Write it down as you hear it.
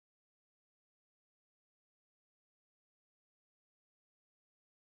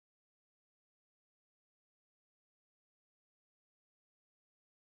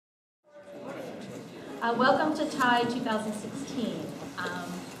Welcome to TiE 2016.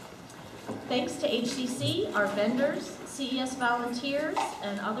 Thanks to HCC, our vendors, CES volunteers,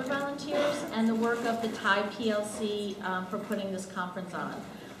 and other volunteers, and the work of the TiE PLC for putting this conference on.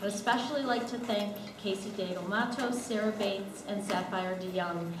 I'd especially like to thank Casey Daigle Matos, Sarah Bates, and Sapphire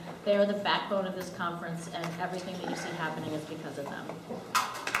DeYoung. They are the backbone of this conference, and everything that you see happening is because of them.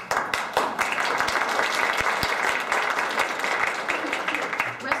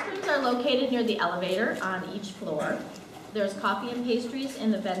 Restrooms are located near the elevator on each floor. There's coffee and pastries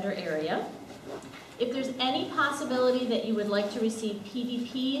in the vendor area. If there's any possibility that you would like to receive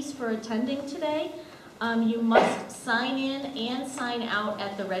PDPs for attending today, you must sign in and sign out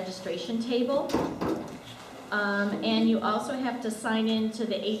at the registration table. And you also have to sign in to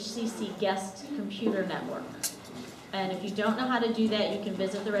the HCC guest computer network. And if you don't know how to do that, you can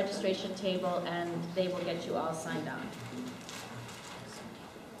visit the registration table and they will get you all signed on.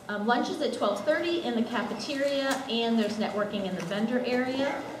 Lunch is at 12:30 in the cafeteria, and there's networking in the vendor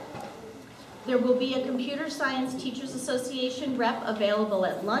area. There will be a Computer Science Teachers Association rep available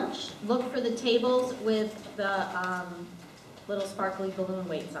at lunch. Look for the tables with the little sparkly balloon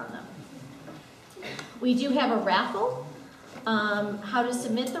weights on them. We do have a raffle. How to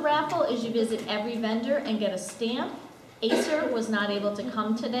submit the raffle is you visit every vendor and get a stamp. Acer was not able to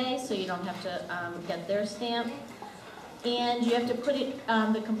come today, so you don't have to get their stamp. And you have to put it,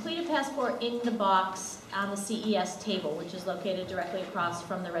 the completed passport in the box on the CES table, which is located directly across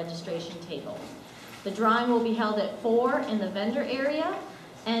from the registration table. The drawing will be held at 4 in the vendor area,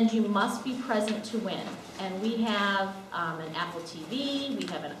 and you must be present to win. And we have an Apple TV, we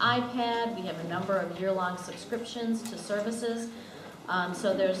have an iPad, we have a number of year-long subscriptions to services. And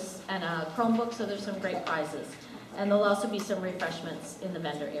a Chromebook, so there's some great prizes. And there'll also be some refreshments in the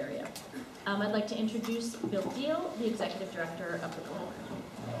vendor area. I'd like to introduce Bill Deal, the Executive Director of the board.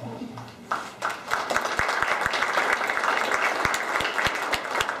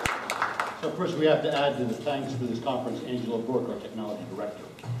 So first we have to add to the thanks for this conference, Angela Burke, our Technology Director.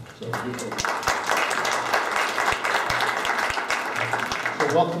 So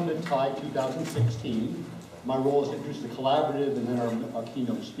welcome to TiE 2016. My role is to introduce the collaborative and then our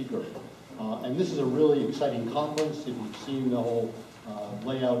keynote speaker. And this is a really exciting conference. If you've seen the whole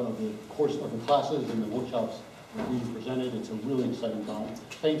layout of the course of the classes and the workshops that we presented, it's a really exciting time.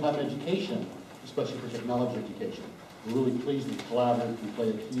 Same time in education, especially for technology education. We're really pleased that Collaborative can play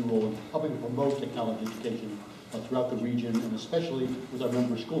a key role in helping promote technology education throughout the region, and especially with our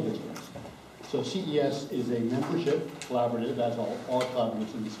member school districts. So CES is a membership collaborative, as all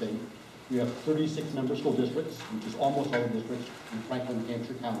collaboratives in the state. We have 36 member school districts, which is almost all the districts in Franklin,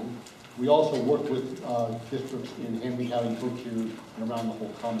 Hampshire County. We also work with districts in Hampton County, Berkshire, and around the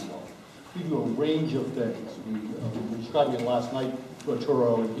whole Commonwealth. We do a range of things. We were describing it last night to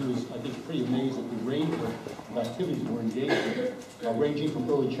Arturo, and he was, I think, pretty amazed at the range of activities we're engaged in, ranging from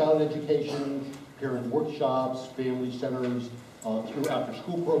early childhood education, parent workshops, family centers, through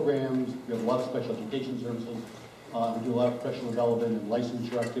after-school programs. We have a lot of special education services. We do a lot of professional development and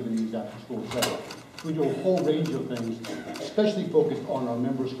licensure activities after school, etc. We do a whole range of things, especially focused on our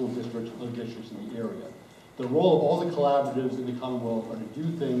member school districts and other districts in the area. The role of all the collaboratives in the Commonwealth are to do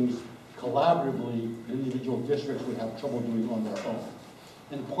things collaboratively that individual districts would have trouble doing on their own.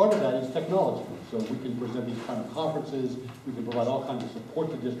 And part of that is technology. So we can present these kind of conferences, we can provide all kinds of support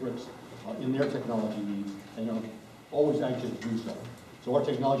to districts in their technology needs, and are always anxious to do so. So our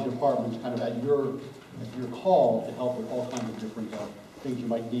technology department is kind of at your call to help with all kinds of different things you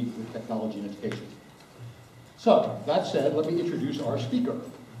might need with technology and education. So, that said, let me introduce our speaker.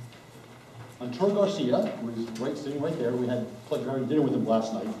 Antero Garcia, who is sitting right there. We had the pleasure of having dinner with him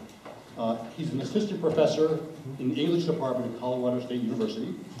last night. He's an assistant professor in the English department at Colorado State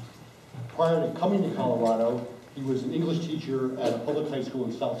University. Prior to coming to Colorado, he was an English teacher at a public high school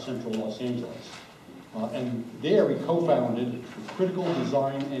in South Central Los Angeles. And there he co-founded the Critical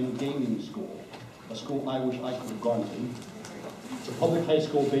Design and Gaming School, a school I wish I could have gone to. It's a public high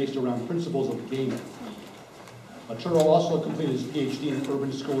school based around principles of gaming. Arturo also completed his PhD in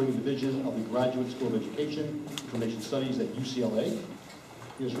Urban Schooling Division of the Graduate School of Education, Information Studies at UCLA.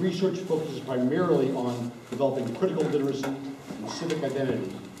 His research focuses primarily on developing critical literacy and civic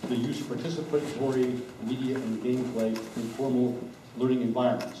identity through the use of participatory media and gameplay in formal learning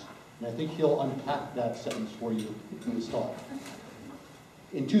environments. And I think he'll unpack that sentence for you in the start.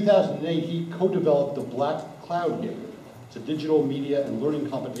 In 2008, he co-developed the Black Cloud Game. It's a digital media and learning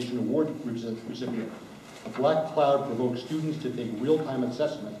competition award recipient. The Black Cloud provokes students to take real-time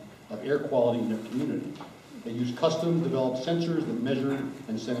assessment of air quality in their community. They use custom-developed sensors that measure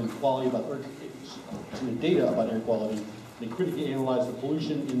and send data about air quality They critically analyze the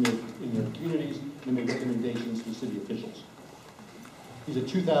pollution in their communities and make recommendations to city officials. He's a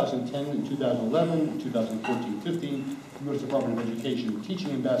 2010 and 2011, 2014-15 U.S. Department of Education Teaching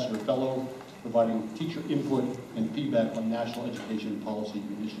Ambassador Fellow, providing teacher input and feedback on national education policy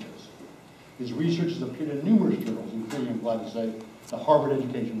initiatives. His research has appeared in numerous journals, including, I'm glad to say, the Harvard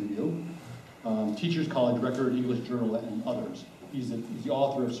Education Review, Teachers College Record, English Journal, and others. He's the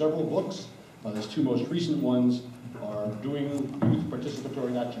author of several books. His two most recent ones are Doing Youth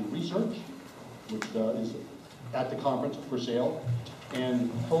Participatory Action Research, which is at the conference for sale,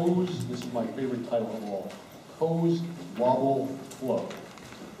 and Hose, this is my favorite title of all, Hose, Wobble, Flow,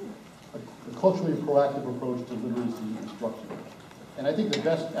 a culturally proactive approach to literacy instruction. And I think the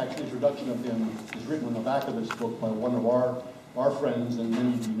best actually introduction of him is written on the back of this book by one of our friends, and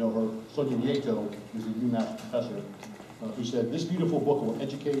many of you know her, Sonia Nieto, who's a UMass professor, who said, "This beautiful book will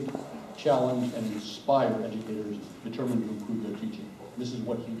educate, challenge, and inspire educators determined to improve their teaching." This is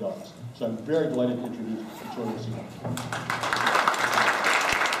what he does. So I'm very delighted to introduce Antero Garcia.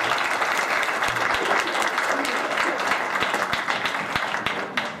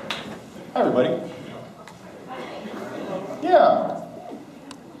 Hi, everybody. Yeah.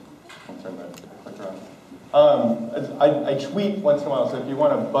 I'll turn that click around. I tweet once in a while, so if you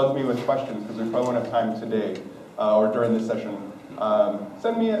want to bug me with questions, because we probably won't have time today or during this session,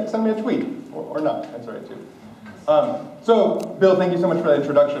 send me a tweet, or not. That's all right, too. So, Bill, thank you so much for that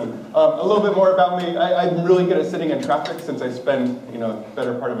introduction. A little bit more about me. I'm really good at sitting in traffic since I spent, the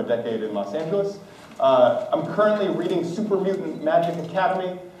better part of a decade in Los Angeles. I'm currently reading Super Mutant Magic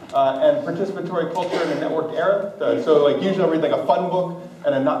Academy and Participatory Culture in a Networked Era. So, usually I'll read a fun book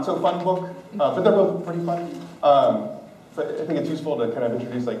and a not so fun book, but they're both pretty fun. But I think it's useful to kind of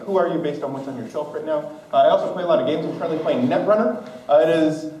introduce, who are you based on what's on your shelf right now. I also play a lot of games. I'm currently playing Netrunner. It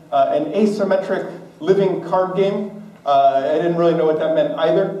is an asymmetric living card game. I didn't really know what that meant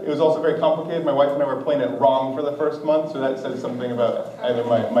either. It was also very complicated. My wife and I were playing it wrong for the first month, so that says something about either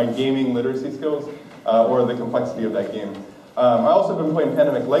my gaming literacy skills or the complexity of that game. I also have been playing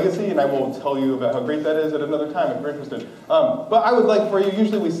Pandemic Legacy, and I will tell you about how great that is at another time if you're interested. But I would like for you,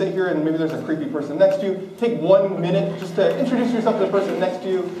 usually we sit here and maybe there's a creepy person next to you, take 1 minute just to introduce yourself to the person next to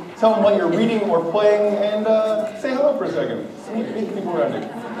you, tell them what you're reading or playing, and say hello for a second. Meet the people around you.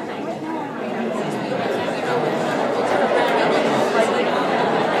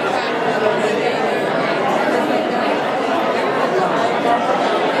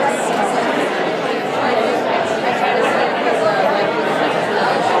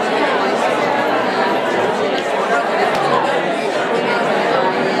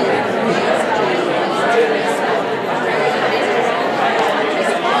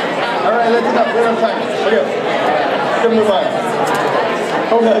 Move on.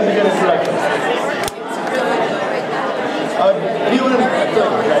 Hope that was a good introduction.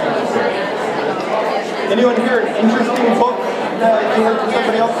 Anyone here an interesting book that you heard from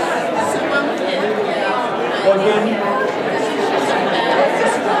somebody else? Or game?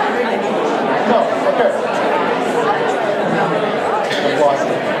 No. Okay. I've lost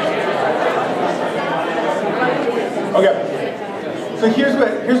it. Okay. So here's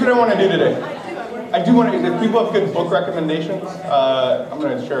what I want to do today. I do want to, if people have good book recommendations, I'm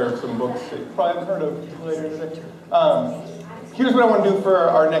going to share some books that you probably haven't heard of later today. Here's what I want to do for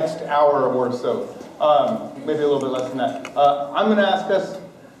our next hour or so, maybe a little bit less than that. I'm going to ask us,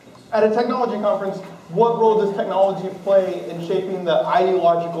 at a technology conference, what role does technology play in shaping the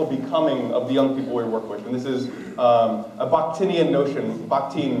ideological becoming of the young people we work with? And this is a Bakhtinian notion,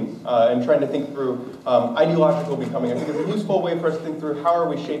 Bakhtin, and trying to think through ideological becoming. I think it's a useful way for us to think through how are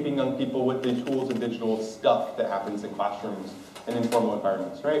we shaping young people with the tools and digital stuff that happens in classrooms and informal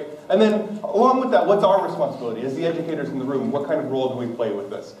environments, right? And then along with that, what's our responsibility as the educators in the room? What kind of role do we play with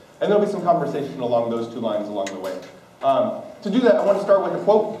this? And there'll be some conversation along those two lines along the way. To do that, I want to start with a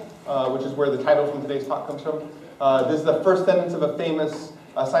quote, which is where the title from today's talk comes from. This is the first sentence of a famous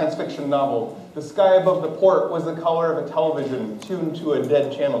science fiction novel. The sky above the port was the color of a television tuned to a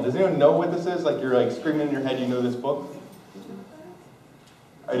dead channel. Does anyone know what this is? You're screaming in your head, you know this book?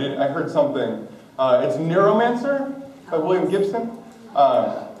 I heard something. It's Neuromancer by William Gibson.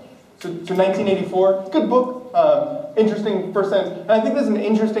 So 1984, good book. Interesting first sentence. And I think this is an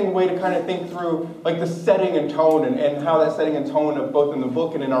interesting way to kind of think through the setting and tone and how that setting and tone of both in the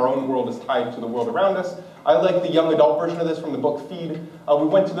book and in our own world is tied to the world around us. I like the young adult version of this from the book Feed. We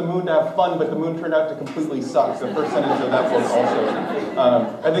went to the moon to have fun, but the moon turned out to completely suck. The first sentence of that book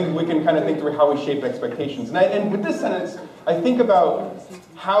also. I think we can kind of think through how we shape expectations. And with this sentence, I think about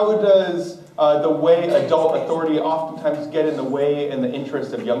how does the way adult authority oftentimes get in the way in the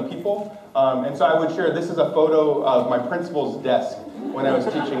interest of young people. And so I would share, this is a photo of my principal's desk when I was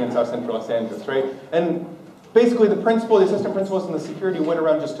teaching in South Central Los Angeles, right? And basically the principal, the assistant principals, and the security went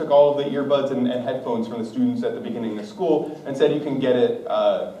around, just took all of the earbuds and headphones from the students at the beginning of school and said you can get it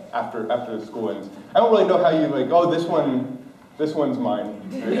after the school ends. I don't really know how you like, oh, this one's mine.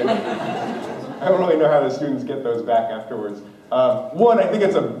 I don't really know how the students get those back afterwards. One, I think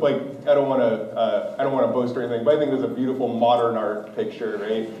it's a, like, I don't want to boast or anything, but I think it's a beautiful modern art picture,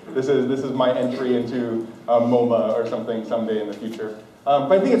 right? This is my entry into MoMA or something someday in the future.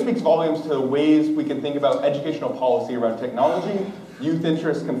 But I think it speaks volumes to the ways we can think about educational policy around technology, youth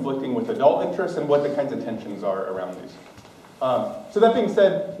interests conflicting with adult interests, and what the kinds of tensions are around these. So that being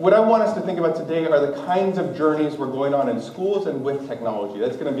said, what I want us to think about today are the kinds of journeys we're going on in schools and with technology.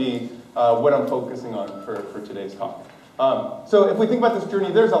 That's going to be what I'm focusing on for today's talk. So if we think about this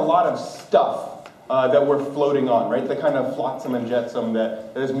journey, there's a lot of stuff that we're floating on, right? The kind of flotsam and jetsam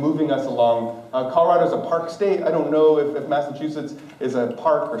that is moving us along. Colorado's a park state. I don't know if Massachusetts is a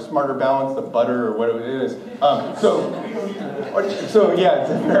park or Smarter Balance, the butter or whatever it is. So yeah, it's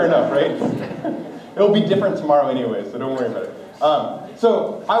fair enough, right? It'll be different tomorrow anyway, so don't worry about it.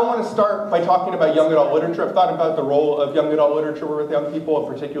 So I want to start by talking about young adult literature. I've thought about the role of young adult literature with young people,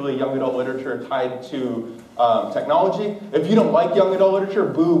 and particularly young adult literature tied to technology. If you don't like young adult literature,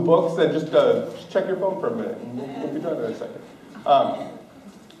 boo books, then just check your phone for a minute, and we'll be done in a second.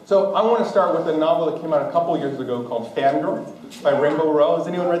 So I want to start with a novel that came out a couple years ago called Fangirl by Rainbow Rowell. Has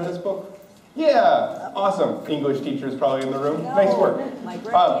anyone read this book? Yeah, awesome. English teachers probably in the room. No, nice work. My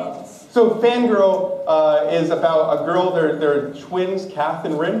grandkids. So Fangirl is about a girl, they're twins,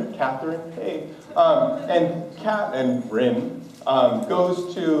 Catherine, hey. And Kat and Rin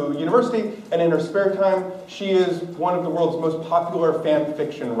goes to university, and in her spare time, she is one of the world's most popular fan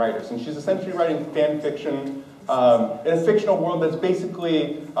fiction writers. And she's essentially writing fan fiction in a fictional world that's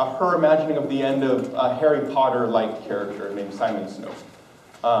basically her imagining of the end of a Harry Potter-like character named Simon Snow.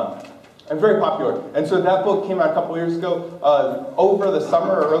 And very popular. And so that book came out a couple years ago. Over the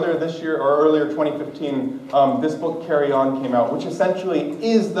summer, or earlier this year, or earlier 2015, this book, Carry On, came out, which essentially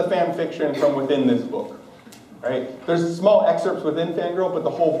is the fan fiction from within this book. Right? There's small excerpts within Fangirl, but the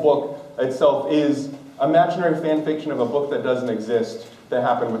whole book itself is imaginary fan fiction of a book that doesn't exist that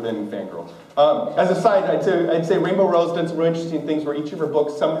happened within Fangirl. As a side, I'd say Rainbow Rowell's done some really interesting things where each of her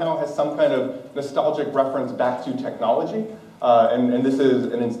books somehow has some kind of nostalgic reference back to technology. And this is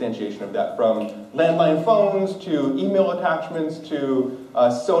an instantiation of that, from landline phones to email attachments to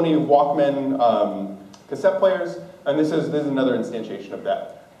Sony Walkman cassette players, and this is another instantiation of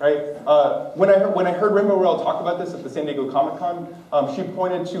that, right? When I heard Rainbow Rowell talk about this at the San Diego Comic-Con, she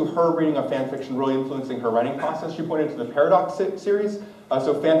pointed to her reading of fan fiction really influencing her writing process. She pointed to the Paradox series,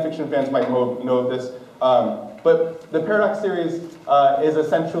 so fan fiction fans might know of this. But the Paradox series is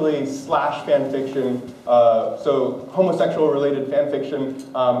essentially slash fan fiction, so homosexual-related fan fiction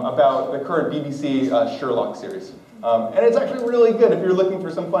about the current BBC Sherlock series. And it's actually really good. If you're looking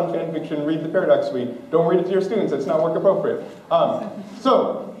for some fun fan fiction, read the Paradox Suite. Don't read it to your students. It's not work appropriate.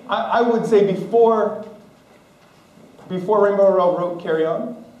 So I would say before Rainbow Rowell wrote Carry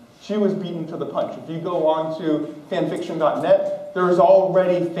On, she was beaten to the punch. If you go on to fanfiction.net, there's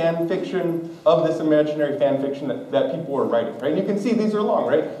already fan fiction of this imaginary fan fiction that people are writing, right? And you can see these are long,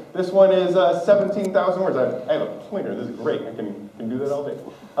 right? This one is 17,000 words. I have a pointer. This is great. I can do that all day.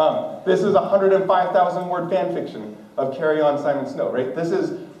 This is 105,000 word fan fiction of Carry On, Simon Snow, right? This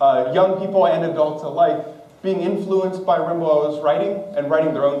is young people and adults alike being influenced by Rainbow Rowell's writing and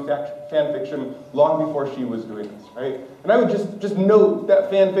writing their own fan fiction long before she was doing this, right? And I would just note that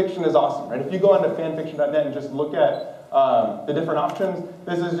fan fiction is awesome, right? If you go onto fanfiction.net and just look at the different options,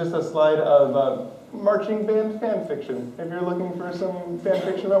 this is just a slide of marching band fan fiction. If you're looking for some fan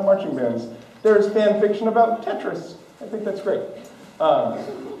fiction about marching bands, there's fan fiction about Tetris. I think that's great.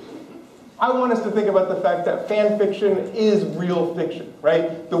 I want us to think about the fact that fan fiction is real fiction,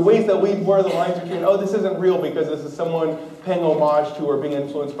 right? The ways that we blur the lines between, oh, this isn't real because this is someone paying homage to or being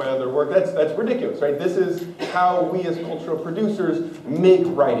influenced by other work, that's ridiculous, right? This is how we as cultural producers make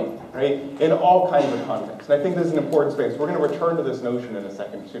writing, right? In all kinds of contexts. And I think this is an important space. We're going to return to this notion in a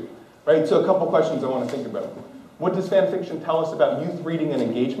second too, right? So a couple questions I want to think about. What does fan fiction tell us about youth reading and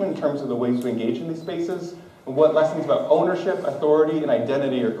engagement in terms of the ways we engage in these spaces? And what lessons about ownership, authority, and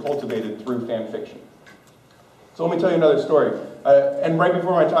identity are cultivated through fan fiction? So let me tell you another story. And right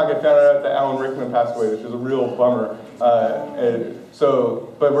before my talk, I found out that Alan Rickman passed away, which is a real bummer.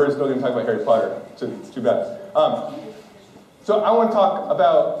 But we're still going to talk about Harry Potter, so it's too bad. So I want to talk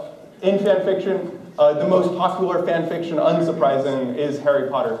about, in fan fiction, the most popular fan fiction, unsurprising, is Harry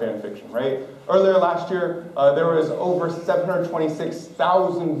Potter fan fiction, right? Earlier last year, there was over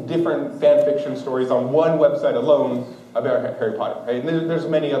 726,000 different fan fiction stories on one website alone about Harry Potter, right? And there's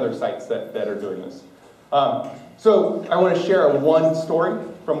many other sites that are doing this. So I want to share one story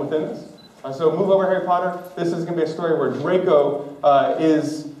from within this. So move over Harry Potter. This is going to be a story where Draco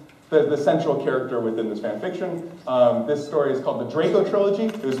is the central character within this fan fiction. This story is called the Draco Trilogy.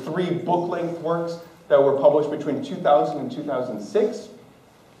 There's 3 book-length works that were published between 2000 and 2006.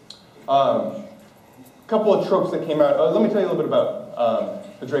 A couple of tropes that came out. Let me tell you a little bit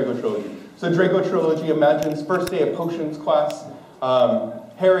about the Draco Trilogy. So the Draco Trilogy imagines first day of potions class.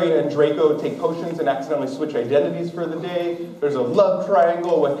 Harry and Draco take potions and accidentally switch identities for the day. There's a love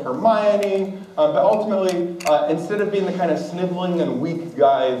triangle with Hermione. But ultimately, instead of being the kind of sniveling and weak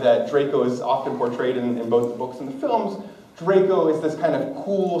guy that Draco is often portrayed in both the books and the films, Draco is this kind of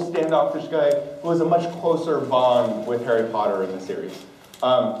cool, standoffish guy who has a much closer bond with Harry Potter in the series.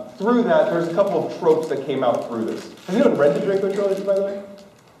 Through that, there's a couple of tropes that came out through this. Has anyone read the Draco Trilogy, by the way?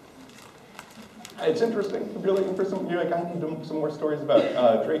 It's interesting. If you're looking for you're like, I need some more stories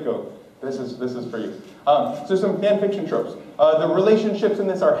about Draco. This is for you. So some fan fiction tropes. The relationships in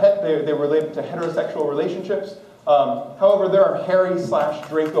this are they relate to heterosexual relationships. However, there are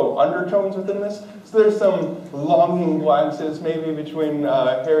Harry/Draco undertones within this. So there's some longing glances maybe between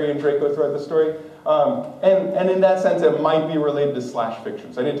Harry and Draco throughout the story. And in that sense, it might be related to slash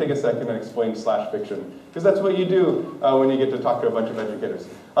fiction. So I need to take a second and explain slash fiction, because that's what you do when you get to talk to a bunch of educators.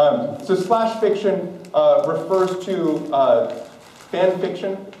 So slash fiction refers to fan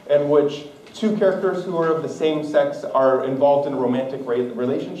fiction in which 2 characters who are of the same sex are involved in a romantic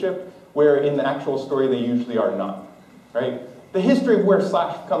relationship, where in the actual story they usually are not, right? The history of where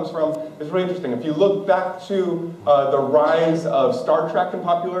slash comes from is really interesting. If you look back to the rise of Star Trek in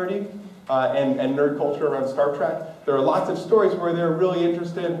popularity, and nerd culture around Star Trek, there are lots of stories where they're really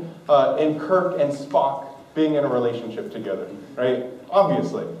interested in Kirk and Spock being in a relationship together, right?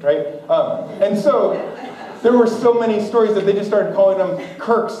 Obviously, right? And so there were so many stories that they just started calling them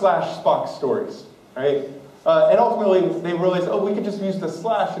Kirk/Spock stories, right? And ultimately they realized, oh, we could just use the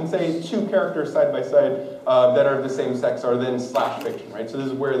slash and say 2 characters side by side that are of the same sex are then slash fiction, right? So this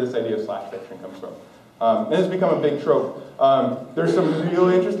is where this idea of slash fiction comes from. And it's become a big trope. There's some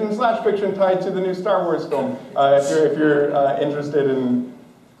really interesting slash fiction tied to the new Star Wars film, if you're interested in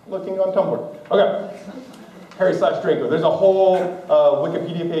looking on Tumblr. Okay, Harry/Draco. There's a whole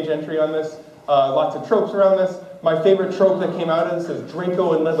Wikipedia page entry on this. Lots of tropes around this. My favorite trope that came out of this is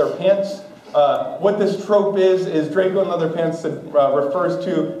Draco in leather pants. What this trope is Draco in leather pants refers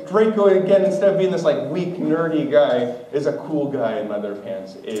to Draco, again, instead of being this like weak, nerdy guy, is a cool guy in leather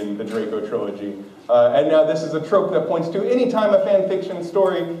pants in the Draco trilogy. And now this is a trope that points to any time a fan fiction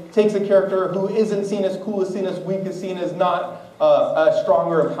story takes a character who isn't seen as cool, is seen as weak, is seen as not a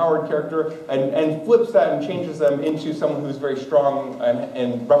stronger, empowered character, and flips that and changes them into someone who's very strong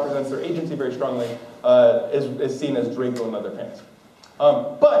and represents their agency very strongly, is seen as Draco in leather pants.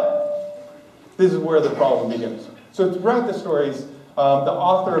 But this is where the problem begins. So throughout the stories, the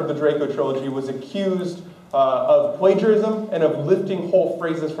author of the Draco trilogy was accused of plagiarism and of lifting whole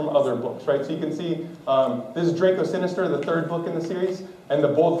phrases from other books, right? So you can see, this is Draco Sinister, the 3rd book in the series, and the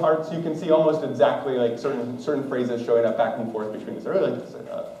bold hearts, you can see almost exactly like certain phrases showing up back and forth between this. I really like this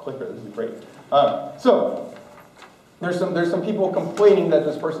clicker, this is great. So there's some people complaining that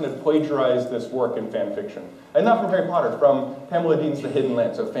this person had plagiarized this work in fan fiction. And not from Harry Potter, from Pamela Dean's The Hidden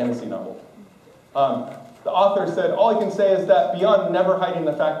Land, so a fantasy novel. The author said, all I can say is that beyond never hiding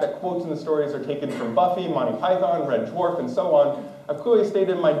the fact that quotes in the stories are taken from Buffy, Monty Python, Red Dwarf, and so on, I've clearly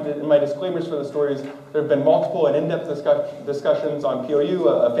stated in my disclaimers for the stories, there have been multiple and in-depth discussions on POU,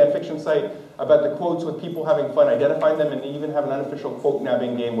 a fanfiction site, about the quotes with people having fun identifying them, and even have an unofficial quote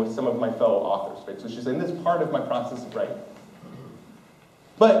nabbing game with some of my fellow authors. Right? So she's saying this is part of my process of writing.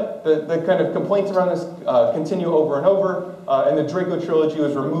 But the kind of complaints around this continue over and over, and the Draco trilogy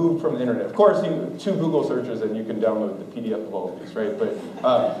was removed from the internet. Of course, 2 Google searches and you can download the PDF of all of these, right?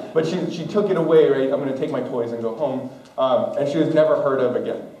 But she took it away, right? I'm going to take my toys and go home, and she was never heard of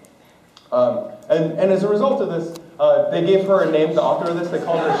again. And as a result of this, they gave her a name, the author of this. They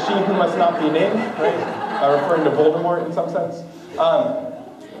called her She Who Must Not Be Named, right? Referring to Voldemort in some sense.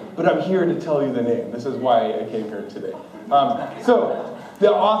 But I'm here to tell you the name. This is why I came here today. So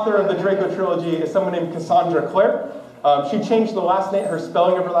the author of the Draco trilogy is someone named Cassandra Clare. She changed the last name, her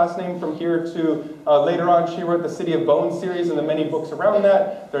spelling of her last name from here to later on. She wrote the City of Bones series and the many books around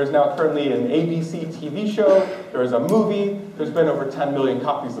that. There's now currently an ABC TV show. There's a movie. There's been over 10 million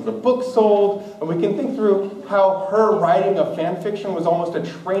copies of the book sold. And we can think through how her writing of fan fiction was almost a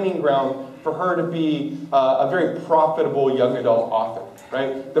training ground for her to be a very profitable young adult author,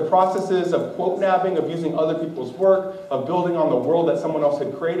 right? The processes of quote nabbing, of using other people's work, of building on the world that someone else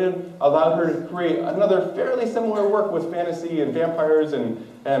had created, allowed her to create another fairly similar work with fantasy and vampires and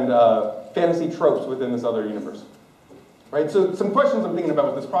fantasy tropes within this other universe. Right? So some questions I'm thinking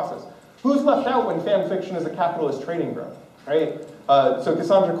about with this process. Who's left out when fan fiction is a capitalist trading ground? Right? So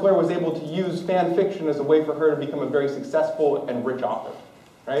Cassandra Clare was able to use fan fiction as a way for her to become a very successful and rich author.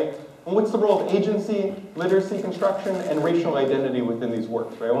 Right? And what's the role of agency, literacy construction, and racial identity within these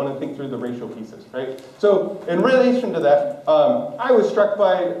works? Right? I want to think through the racial pieces. Right? So in relation to that, I was struck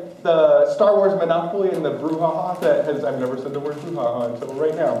by the Star Wars monopoly and the brouhaha that has, I've never said the word brouhaha until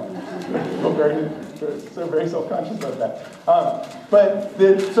right now. So very self-conscious about that.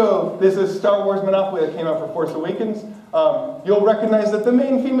 So this is Star Wars Monopoly that came out for Force Awakens. You'll recognize that the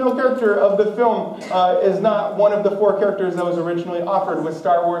main female character of the film is not one of the 4 characters that was originally offered with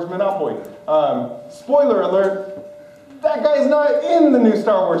Star Wars Monopoly. Spoiler alert, that guy's not in the new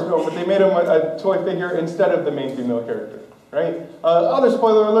Star Wars film, but they made him a toy figure instead of the main female character. Right? Other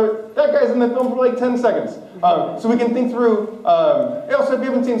spoiler alert, that guy's in the film for like 10 seconds. So we can think through, also if you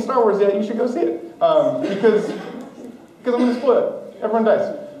haven't seen Star Wars yet, you should go see it. Because I'm going to spoil it. Everyone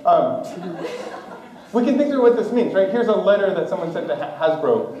dies. We can think through what this means, right? Here's a letter that someone sent to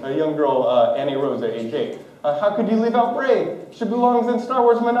Hasbro, a young girl, Annie Rose, at age 8. How could you leave out Rey? She belongs in Star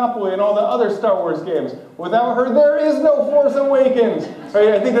Wars Monopoly and all the other Star Wars games. Without her, there is no Force Awakens. Right?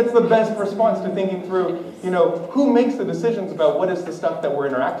 I think that's the best response to thinking through, who makes the decisions about what is the stuff that we're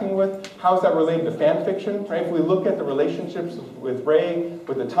interacting with? How is that related to fan fiction? Right? If we look at the relationships with Rey,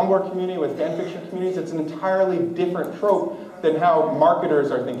 with the Tumblr community, with fan fiction communities, it's an entirely different trope than how marketers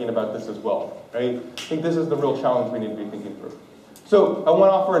are thinking about this as well. Right? I think this is the real challenge we need to be thinking through. So I want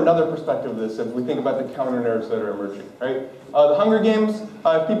to offer another perspective of this if we think about the counter-narratives that are emerging, right? The Hunger Games,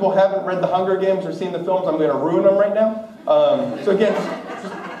 if people haven't read the Hunger Games or seen the films, I'm going to ruin them right now. So again,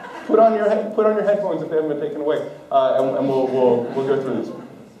 just put on your headphones if they haven't been taken away, and we'll go through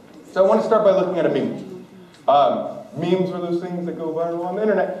this. So I want to start by looking at a meme. Memes are those things that go viral on the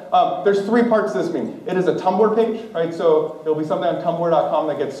internet. There's 3 parts to this meme. It is a Tumblr page, right? So there'll be something on tumblr.com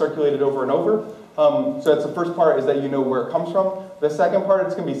that gets circulated over and over. So that's the first part, is that you know where it comes from. The second part,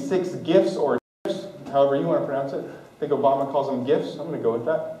 it's going to be 6 GIFs or GIFs, however you want to pronounce it. I think Obama calls them GIFs. I'm going to go with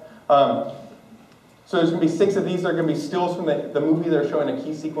that. So there's going to be 6 of these. They're going to be stills from the movie that are showing a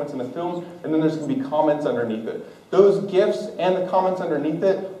key sequence in the film, and then there's going to be comments underneath it. Those GIFs and the comments underneath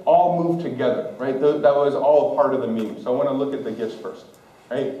it all move together, right? That was all part of the meme. So I want to look at the GIFs first,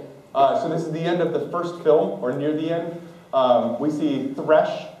 right? So this is the end of the first film, or near the end. We see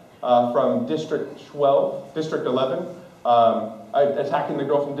Thresh from District 11, attacking the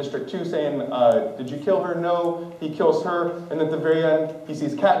girl from District 2, saying, did you kill her? No. He kills her, and at the very end, he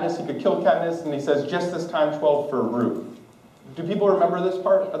sees Katniss. He could kill Katniss, and he says, just this time, 12 for Rue. Do people remember this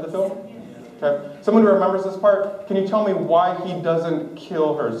part of the film? Okay. Someone who remembers this part, can you tell me why he doesn't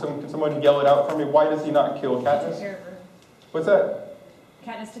kill her? Can someone yell it out for me? Why does he not kill Katniss? What's that?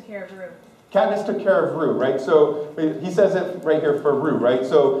 Katniss took care of Rue. Katniss took care of Rue, right? So he says it right here for Rue, right?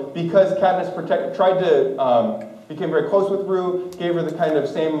 So because Katniss became very close with Rue, gave her the kind of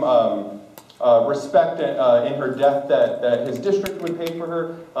same respect in her death that his district would pay for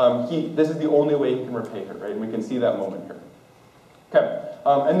her, this is the only way he can repay her, right? And we can see that moment here. Okay,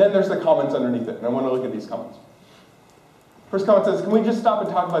 and then there's the comments underneath it, and I want to look at these comments. First comment says, can we just stop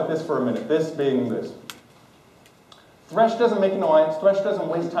and talk about this for a minute? This being this. Thresh doesn't make an alliance. Thresh doesn't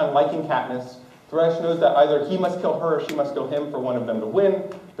waste time liking Katniss. Thresh knows that either he must kill her or she must kill him for one of them to win,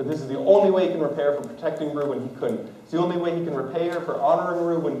 but this is the only way he can repay her for protecting Rue when he couldn't. It's the only way he can repay her for honoring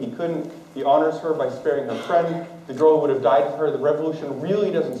Rue when he couldn't. He honors her by sparing her friend. The girl would have died for her. The revolution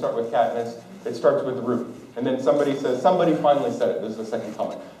really doesn't start with Katniss. It starts with Rue. And then somebody says, somebody finally said it. This is the second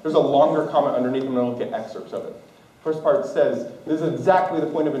comment. There's a longer comment underneath. I'm going to look at excerpts of it. First part says, this is exactly the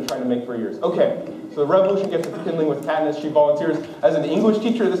point I've been trying to make for years. Okay, so the revolution gets its kindling with Katniss. She volunteers. As an English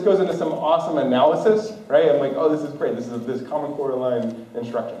teacher, this goes into some awesome analysis, right? I'm like, oh, this is great. This is this Common Core line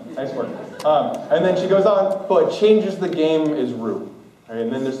instruction. Nice work. And then she goes on, but changes the game is Rue. Right?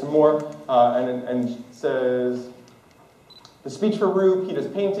 And then there's some more, and says, the speech for Rue,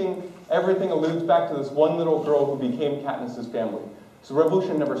 Peeta's painting, everything alludes back to this one little girl who became Katniss's family. So the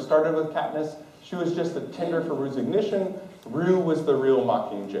revolution never started with Katniss. She was just the tinder for Rue's ignition. Rue was the real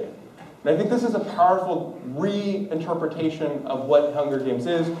Mockingjay. And I think this is a powerful reinterpretation of what Hunger Games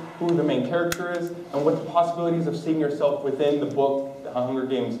is, who the main character is, and what the possibilities of seeing yourself within the book that Hunger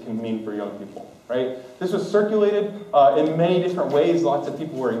Games can mean for young people. Right? This was circulated in many different ways. Lots of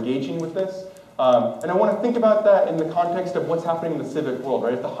people were engaging with this. And I want to think about that in the context of what's happening in the civic world,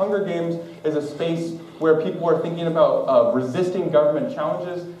 right? If the Hunger Games is a space where people are thinking about resisting government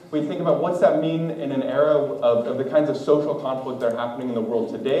challenges, we think about what's that mean in an era of the kinds of social conflict that are happening in the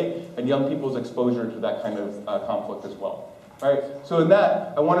world today, and young people's exposure to that kind of conflict as well, right? So in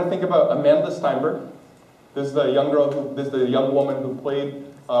that, I want to think about Amanda Steinberg. This is the young woman who played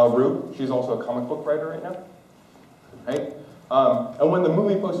Rue. She's also a comic book writer right now, right? And when the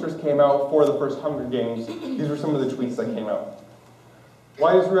movie posters came out for the first Hunger Games, these were some of the tweets that came out.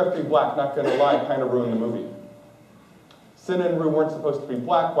 Why does Rue have to be black? Not gonna lie, kind of ruined the movie. Cinna and Rue weren't supposed to be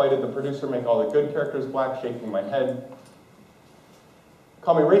black. Why did the producer make all the good characters black? Shaking my head.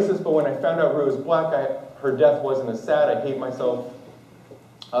 Call me racist, but when I found out Rue was black, her death wasn't as sad. I hate myself.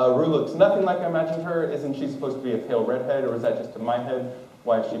 Rue looks nothing like I imagined her. Isn't she supposed to be a pale redhead, or is that just in my head?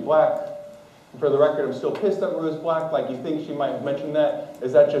 Why is she black? And for the record, I'm still pissed that Rue is black. Like, you think she might have mentioned that?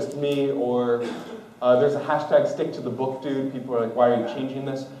 Is that just me? Or there's a hashtag stick to the book, dude. People are like, why are you changing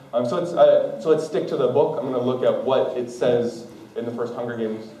this? So let's stick to the book. I'm going to look at what it says in the first Hunger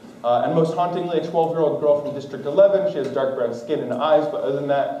Games. And most hauntingly, a 12-year-old girl from District 11. She has dark brown skin and eyes, but other than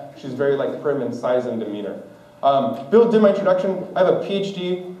that, she's very like prim in size and demeanor. Bill did my introduction. I have a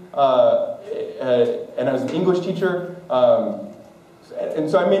PhD, and I was an English teacher. And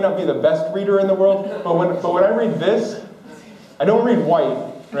so I may not be the best reader in the world, but when I read this, I don't read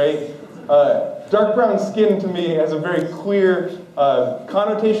white, right? Dark brown skin to me has a very clear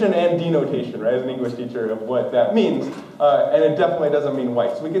connotation and denotation, right, as an English teacher of what that means, and it definitely doesn't mean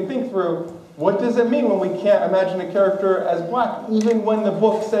white. So we can think through, what does it mean when we can't imagine a character as black, even when the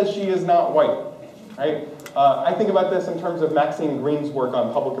book says she is not white, right? I think about this in terms of Maxine Green's work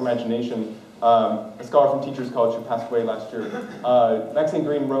on public imagination, a scholar from Teachers College who passed away last year. Maxine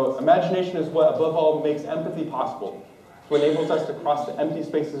Green wrote, "Imagination is what, above all, makes empathy possible. It enables us to cross the empty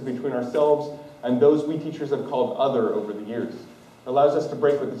spaces between ourselves and those we teachers have called other over the years. It allows us to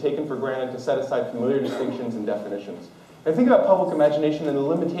break with the taken for granted, to set aside familiar distinctions and definitions." I think about public imagination and the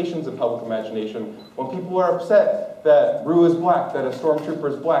limitations of public imagination. When people are upset that Rue is black, that a stormtrooper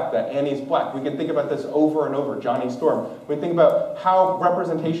is black, that Annie's black, we can think about this over and over, Johnny Storm. We think about how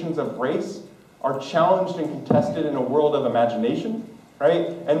representations of race are challenged and contested in a world of imagination,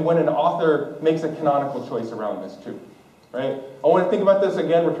 right? And when an author makes a canonical choice around this too, right? I want to think about this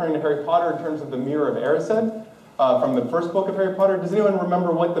again, returning to Harry Potter, in terms of the Mirror of Erised, from the first book of Harry Potter. Does anyone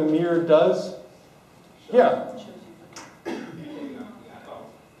remember what the mirror does? Yeah.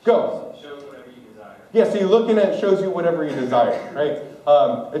 Go. It shows whatever you desire. Yeah, so you look in it, it shows you whatever you desire,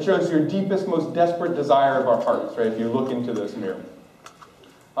 right? It shows your deepest, most desperate desire of our hearts, right, if you look into this mirror.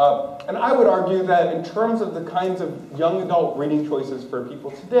 And I would argue that in terms of the kinds of young adult reading choices for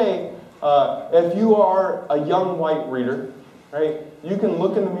people today, if you are a young white reader, right, you can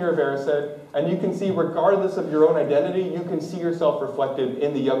look in the Mirror of Erised, and you can see, regardless of your own identity, you can see yourself reflected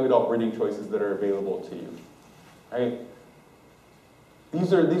in the young adult reading choices that are available to you, right?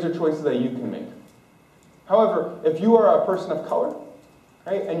 These are choices that you can make. However, if you are a person of color,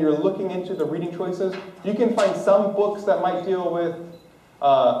 right, and you're looking into the reading choices, you can find some books that might deal with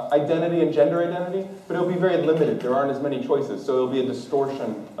identity and gender identity, but it'll be very limited. There aren't as many choices, so it'll be a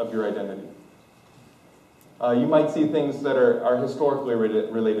distortion of your identity. You might see things that are historically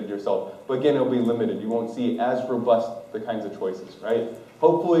related to yourself, but again, it'll be limited. You won't see as robust the kinds of choices, right?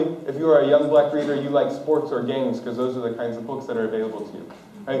 Hopefully, if you are a young black reader, you like sports or games, because those are the kinds of books that are available to you,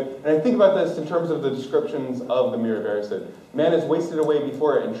 right? And I think about this in terms of the descriptions of the Mirror of Erised. Man is wasted away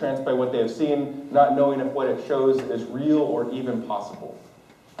before it, entranced by what they have seen, not knowing if what it shows is real or even possible.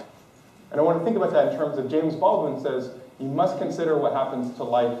 And I want to think about that in terms of James Baldwin says, you must consider what happens to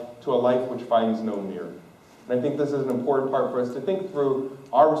a life which finds no mirror. And I think this is an important part for us to think through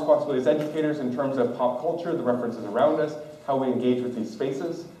our responsibility as educators in terms of pop culture, the references around us, how we engage with these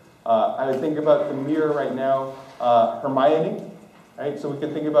spaces. I would think about the mirror right now, Hermione, right? So we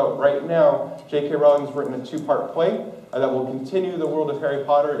can think about right now, J.K. Rowling's written a 2-part play that will continue the world of Harry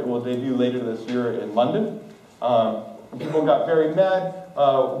Potter. It will debut later this year in London. People got very mad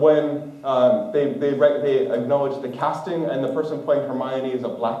when they acknowledged the casting and the person playing Hermione is a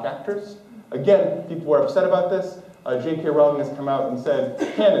black actress. Again, people were upset about this. J.K. Rowling has come out and said,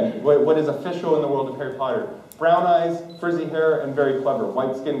 canon, what is official in the world of Harry Potter. Brown eyes, frizzy hair, and very clever.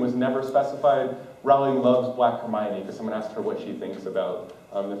 White skin was never specified. Rowling loves black Hermione because someone asked her what she thinks about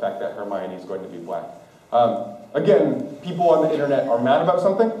the fact that Hermione is going to be black. Again, people on the internet are mad about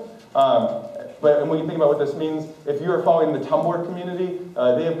something. But when you think about what this means, if you are following the Tumblr community,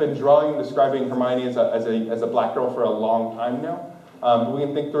 they have been describing Hermione as a black girl for a long time now. But we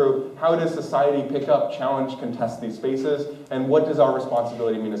can think through how does society pick up, challenge, contest these spaces, and what does our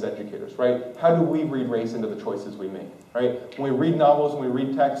responsibility mean as educators, right? How do we read race into the choices we make, right? When we read novels, when we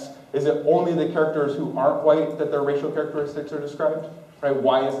read texts, is it only the characters who aren't white that their racial characteristics are described? Right?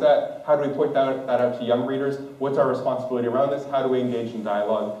 Why is that? How do we point that out to young readers? What's our responsibility around this? How do we engage in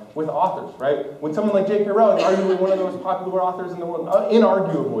dialogue with authors, right? When someone like J.K. Rowling, arguably one of the most popular authors in the world,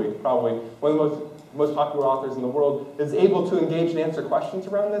 inarguably probably one of the most popular authors in the world, is able to engage and answer questions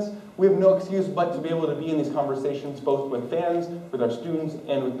around this, we have no excuse but to be able to be in these conversations both with fans, with our students,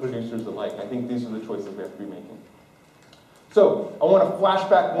 and with producers alike. I think these are the choices we have to be making. So, I want to flash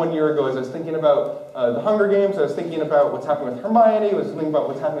back 1 year ago as I was thinking about the Hunger Games, I was thinking about what's happening with Hermione, I was thinking about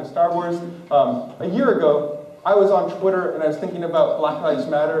what's happening with Star Wars. A year ago, I was on Twitter and I was thinking about Black Lives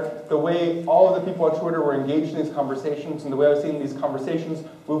Matter, the way all of the people on Twitter were engaged in these conversations, and the way I was seeing these conversations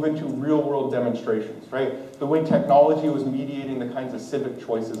move into real-world demonstrations, right? The way technology was mediating the kinds of civic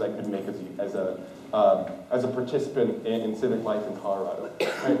choices I could make as a participant in civic life in Colorado.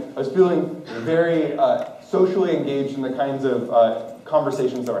 Right? I was feeling very socially engaged in the kinds of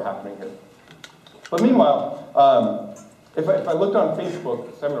conversations that were happening here. But meanwhile, if I looked on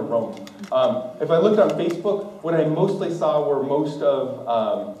Facebook, so I'm in Rome, if I looked on Facebook, what I mostly saw were most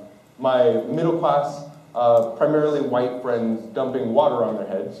of my middle class, primarily white friends dumping water on their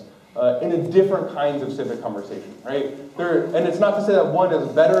heads in a different kinds of civic conversation, right? And it's not to say that one is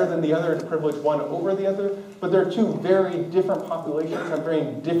better than the other, to privilege one over the other, but they're two very different populations and very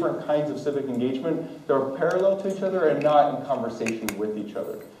different kinds of civic engagement that are parallel to each other and not in conversation with each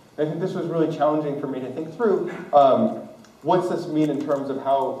other. I think this was really challenging for me to think through. What's this mean in terms of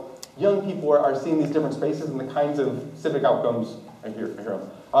how young people are seeing these different spaces and the kinds of civic outcomes, I hear them,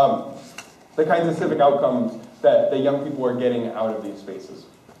 the kinds of civic outcomes that the young people are getting out of these spaces.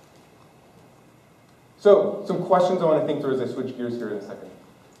 So, some questions I want to think through as I switch gears here in a second.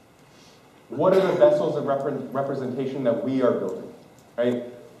 What are the vessels of representation that we are building, right?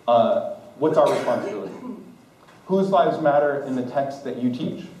 What's our responsibility? Whose lives matter in the text that you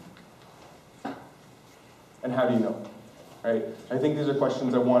teach? And how do you know? Right? I think these are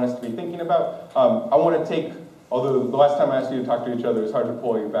questions I want us to be thinking about. I want to take, although the last time I asked you to talk to each other, it's hard to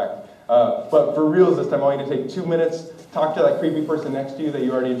pull you back. But for reals this time, I want you to take 2 minutes, talk to that creepy person next to you that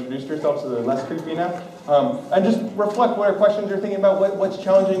you already introduced yourself, so they're less creepy now. And just reflect what are questions you're thinking about, what's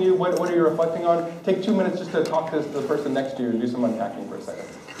challenging you, what are you reflecting on. Take 2 minutes just to talk to the person next to you and do some unpacking for a second.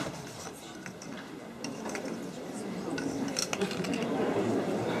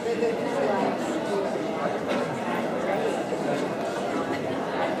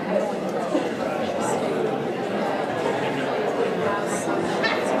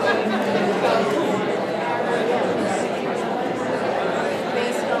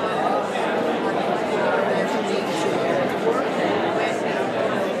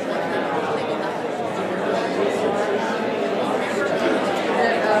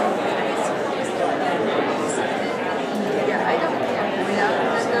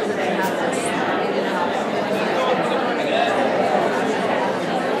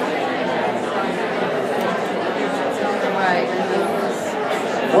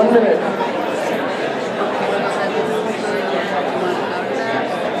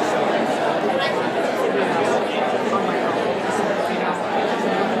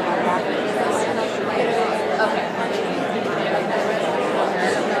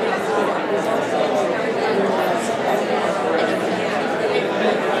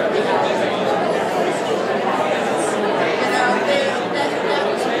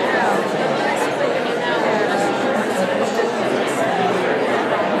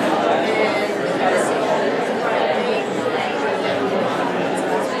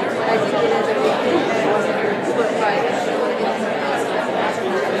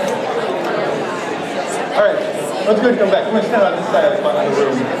 Let's go and come back. I'm going to stand on this side of the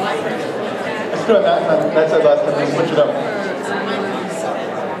room. Let's do it that side last time. Let's switch it up.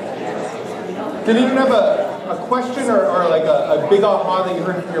 Did anyone have a question or like a big aha that you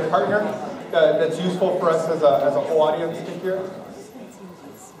heard from your partner that's useful for us as a whole audience to hear? I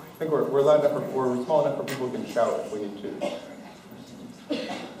think we're loud enough, we're small enough for people who can shout if we need to.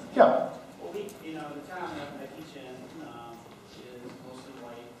 Yeah. Well, the town that I teach in is mostly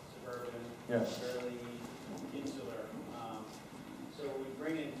white, suburban, fairly insular. So we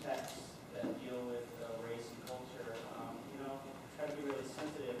bring in texts that deal with race and culture. Try to be really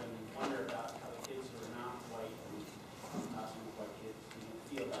sensitive and wonder about how the kids who are not white and not some white kids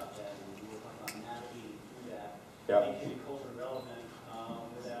feel about that, and we work on navigating through that, making it culture relevant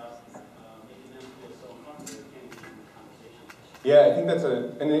without making them feel so uncomfortable they can't get into the conversation. Yeah, I think that's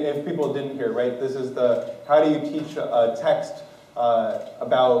and if people didn't hear, right, this is how do you teach a text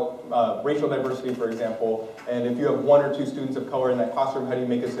about racial diversity, for example, and if you have 1 or 2 students of color in that classroom, how do you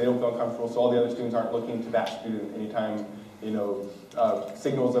make it so they don't feel uncomfortable so all the other students aren't looking to that student anytime, you know,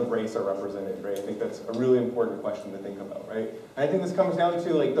 signals of race are represented, right? I think that's a really important question to think about, right? And I think this comes down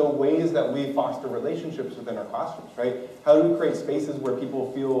to like the ways that we foster relationships within our classrooms, right? How do we create spaces where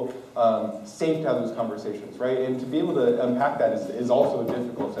people feel safe to have those conversations, right? And to be able to unpack that is also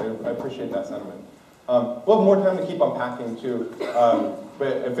difficult, so I appreciate that sentiment. We'll have more time to keep unpacking too,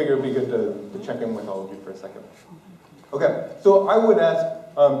 but I figure it'd be good to check in with all of you for a second. Okay, so I would ask,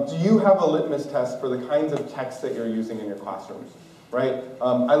 do you have a litmus test for the kinds of texts that you're using in your classrooms, right?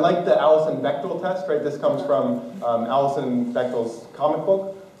 I like the Alison Bechtel test, right? This comes from Alison Bechtel's comic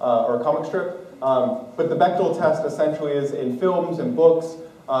book, or comic strip. But the Bechtel test essentially is in films and books,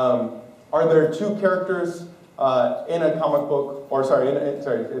 are there 2 characters in a comic book, or sorry,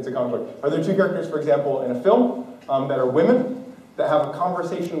 it's a comic book. Are there 2 characters, for example, in a film that are women, that have a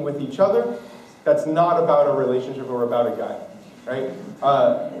conversation with each other, that's not about a relationship or about a guy, right?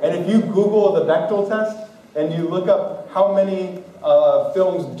 And if you Google the Bechtel test, and you look up how many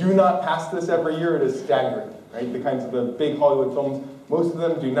films do not pass this every year, it is staggering, right? The kinds of the big Hollywood films, most of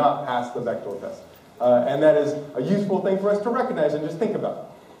them do not pass the Bechtel test. And that is a useful thing for us to recognize and just think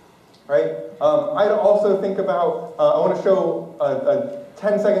about, right? I'd also think about, I want to show a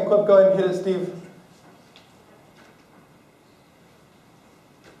 10-second clip. Go ahead and hit it, Steve.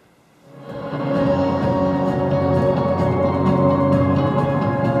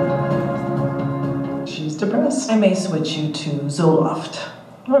 She's depressed. I may switch you to Zoloft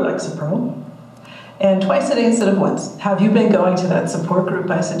or Lexapro. And twice a day instead of once. Have you been going to that support group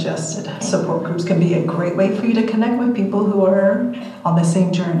I suggested? Support groups can be a great way for you to connect with people who are on the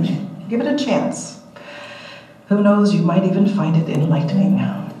same journey. Give it a chance. Who knows, you might even find it enlightening.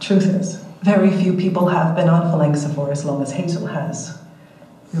 Truth is, very few people have been on Phalanxa for as long as Hazel has.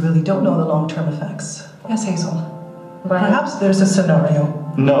 We really don't know the long-term effects. Yes, Hazel. Perhaps there's a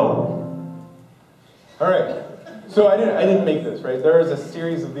scenario. No. All right. So I didn't make this, right? There is a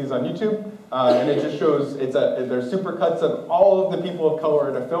series of these on YouTube, and it just shows, they're super cuts of all of the people of color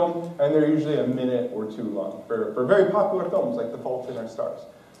in a film, and they're usually a minute or 2 long for very popular films like The Fault in Our Stars.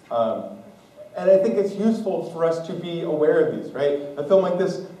 And I think it's useful for us to be aware of these, right? A film like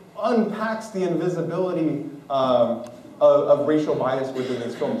this unpacks the invisibility of racial bias within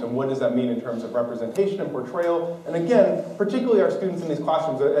these films, and what does that mean in terms of representation and portrayal? And again, particularly our students in these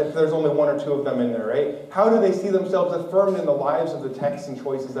classrooms, if there's only 1 or 2 of them in there, right? How do they see themselves affirmed in the lives of the texts and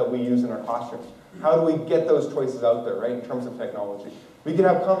choices that we use in our classrooms? How do we get those choices out there, right, in terms of technology? We can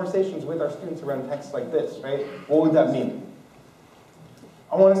have conversations with our students around texts like this, right? What would that mean?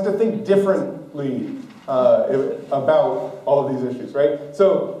 I want us to think differently about all of these issues, right?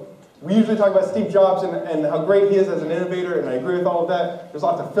 So we usually talk about Steve Jobs and how great he is as an innovator, and I agree with all of that. There's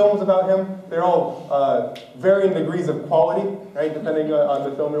lots of films about him. They're all varying degrees of quality, right, depending on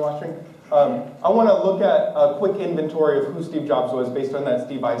the film you're watching. I want to look at a quick inventory of who Steve Jobs was based on that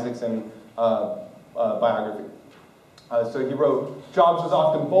Steve Isaacson biography. So he wrote, Jobs was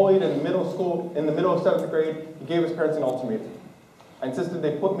often bullied in middle school. In the middle of 7th grade, he gave his parents an ultimatum. I insisted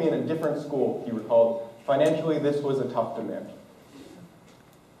they put me in a different school, he recalled. Financially, this was a tough demand.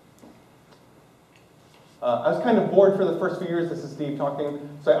 I was kind of bored for the first few years, this is Steve talking,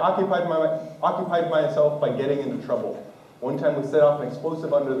 so I occupied myself by getting into trouble. One time we set off an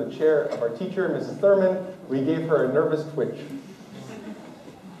explosive under the chair of our teacher, Mrs. Thurman. We gave her a nervous twitch.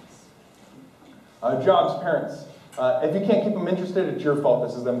 Jobs' parents. If you can't keep them interested, it's your fault.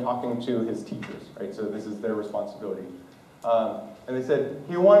 This is them talking to his teachers, right? So this is their responsibility. And they said,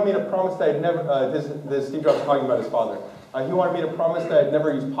 he wanted me to promise that I'd never, this Steve Jobs talking about his father. He wanted me to promise that I'd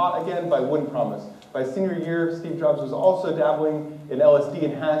never use pot again, but I wouldn't promise. By senior year, Steve Jobs was also dabbling in LSD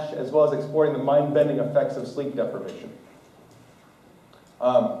and hash, as well as exploring the mind-bending effects of sleep deprivation.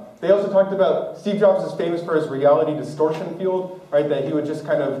 They also talked about Steve Jobs is famous for his reality distortion field, right? That he would just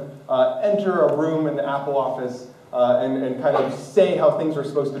kind of enter a room in the Apple office and kind of say how things were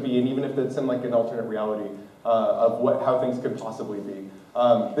supposed to be, and even if it seemed like an alternate reality of how things could possibly be.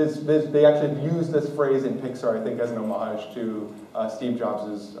 They actually used this phrase in Pixar, I think, as an homage to Steve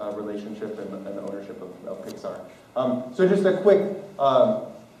Jobs' relationship and ownership of Pixar. So just a quick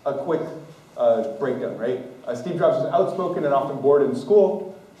breakdown, right? Steve Jobs was outspoken and often bored in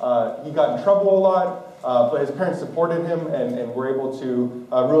school. He got in trouble a lot, but his parents supported him and were able to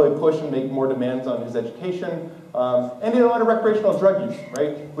really push and make more demands on his education. And did a lot of recreational drug use,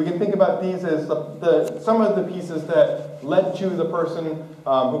 right? We can think about these as some of the pieces that led to the person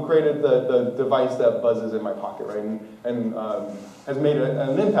who created the device that buzzes in my pocket, right? And has made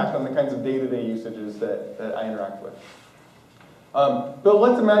an impact on the kinds of day-to-day usages that I interact with. But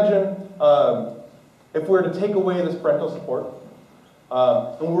let's imagine if we're to take away this parental support,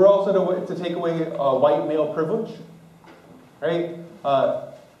 and we're also to take away white male privilege, right?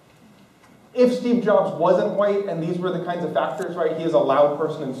 If Steve Jobs wasn't white and these were the kinds of factors, right? He is a loud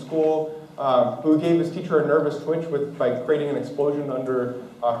person in school who gave his teacher a nervous twitch by creating an explosion under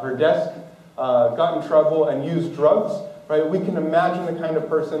her desk, got in trouble and used drugs, right? We can imagine the kind of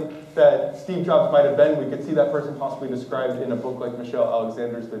person that Steve Jobs might have been. We could see that person possibly described in a book like Michelle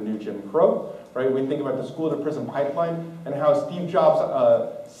Alexander's The New Jim Crow, right? We think about the school to prison pipeline and how Steve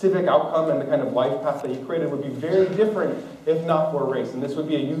Jobs' civic outcome and the kind of life path that he created would be very different if not for race. And this would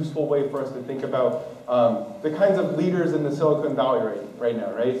be a useful way for us to think about the kinds of leaders in the Silicon Valley right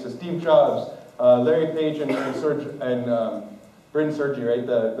now, right? So Steve Jobs, Larry Page, and Bryn Sergi, right?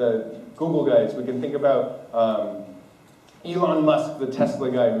 The Google guys. We can think about Elon Musk, the Tesla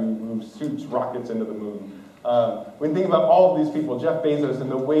guy who shoots rockets into the moon. We can think about all of these people, Jeff Bezos,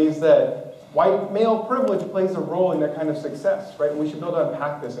 and the ways that white male privilege plays a role in that kind of success, right? And we should be able to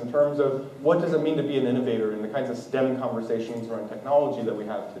unpack this in terms of what does it mean to be an innovator in the kinds of STEM conversations around technology that we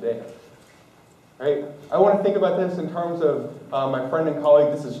have today, right? I want to think about this in terms of my friend and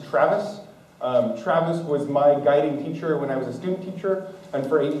colleague. This is Travis. Travis was my guiding teacher when I was a student teacher, and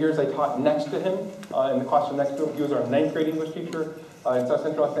for 8 years I taught next to him in the classroom next to him. He was our 9th grade English teacher in South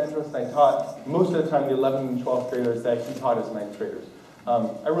Central Los Angeles, and I taught most of the time the 11th and 12th graders that he taught as 9th graders.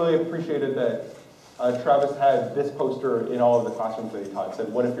 I really appreciated that Travis had this poster in all of the classrooms that he taught. It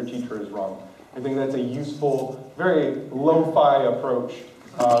said, "What if your teacher is wrong?" I think that's a useful, very lo-fi approach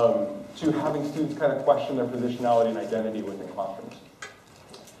to having students kind of question their positionality and identity within classrooms.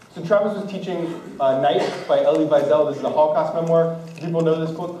 So Travis was teaching Night by Elie Wiesel. This is a Holocaust memoir. Do people know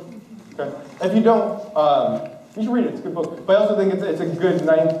this book? Okay. If you don't, you should read it. It's a good book. But I also think it's a good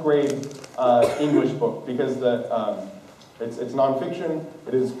 9th grade English book because it's nonfiction.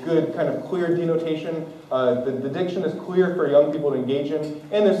 It is good, kind of clear denotation. The diction is clear for young people to engage in,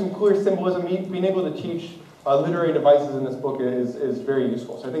 and there's some clear symbolism. Being able to teach literary devices in this book is very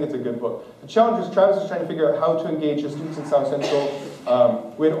useful. So I think it's a good book. The challenge is Travis is trying to figure out how to engage his students in South Central.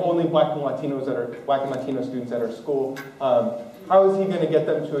 We had only Black and Latino students at our school. How is he going to get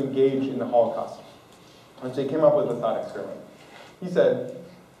them to engage in the Holocaust? And so he came up with a thought experiment. He said,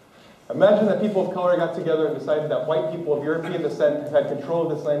 imagine that people of color got together and decided that white people of European descent have had control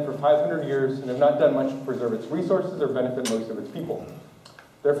of this land for 500 years and have not done much to preserve its resources or benefit most of its people.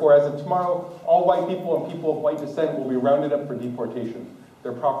 Therefore, as of tomorrow, all white people and people of white descent will be rounded up for deportation.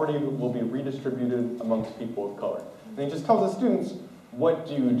 Their property will be redistributed amongst people of color. And he just tells the students, what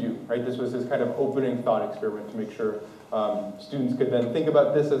do you do? Right? This was his kind of opening thought experiment to make sure students could then think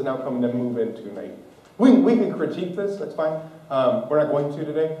about this as an outcome and then move into Night. We can critique this, that's fine. We're not going to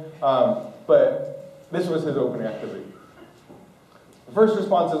today. But this was his opening activity. The first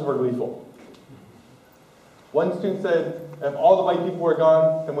responses were gleeful. One student said, if all the white people were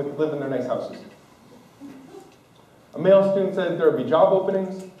gone, then we could live in their nice houses. A male student said there would be job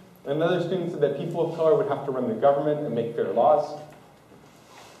openings. Another student said that people of color would have to run the government and make fair laws.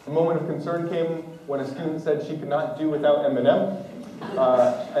 A moment of concern came when a student said she could not do without M&M,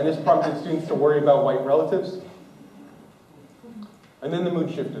 and this prompted students to worry about white relatives. And then the mood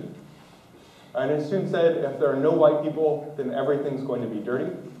shifted. And a student said, if there are no white people, then everything's going to be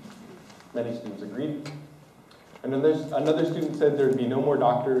dirty. Many students agreed. And another student said there'd be no more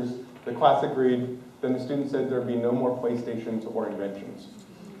doctors. The class agreed. Then the student said there'd be no more PlayStations or inventions.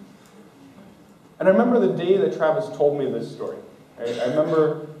 And I remember the day that Travis told me this story. Right? I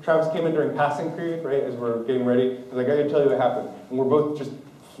remember Travis came in during passing period, right, as we're getting ready. He's like, I gotta tell you what happened. And we're both just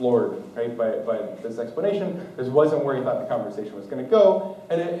floored, right, by this explanation. This wasn't where he thought the conversation was going to go,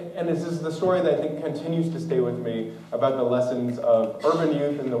 and this is the story that I think continues to stay with me about the lessons of urban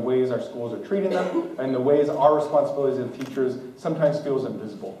youth and the ways our schools are treating them, and the ways our responsibilities as teachers sometimes feels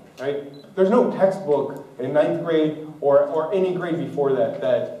invisible, right? There's no textbook in 9th grade or any grade before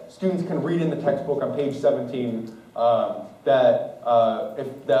that students can read in the textbook on page 17 that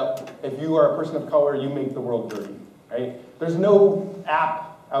if you are a person of color, you make the world dirty, right? There's no app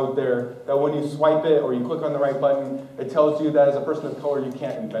out there that when you swipe it or you click on the right button, it tells you that as a person of color you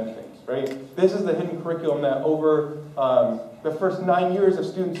can't invent things, right? This is the hidden curriculum that over the first 9 years of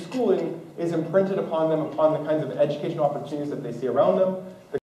student schooling is imprinted upon them, upon the kinds of educational opportunities that they see around them,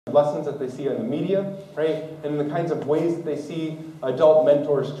 the kinds of lessons that they see in the media, right? And the kinds of ways that they see adult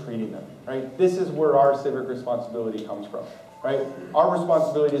mentors treating them, right? This is where our civic responsibility comes from. Right? Our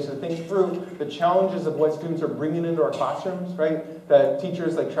responsibility is to think through the challenges of what students are bringing into our classrooms, right? That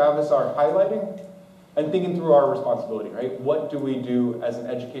teachers like Travis are highlighting, and thinking through our responsibility, right? What do we do as an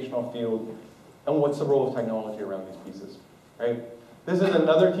educational field, and what's the role of technology around these pieces? right? This is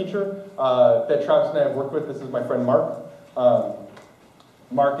another teacher that Travis and I have worked with. This is my friend Mark.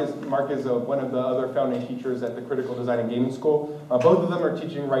 Mark is one of the other founding teachers at the Critical Design and Gaming School. Both of them are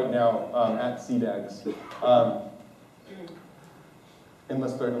teaching right now at CDAGs.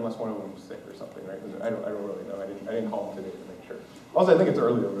 Unless one of them was sick or something, right? I don't really know. I didn't call them today to make sure. Also, I think it's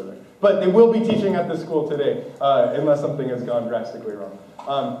early over there. But they will be teaching at this school today, unless something has gone drastically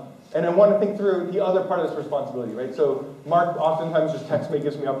wrong. And I want to think through the other part of this responsibility, right? So Mark oftentimes just texts me,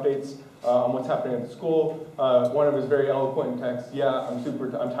 gives me updates on what's happening at the school. One of his very eloquent texts, yeah, I'm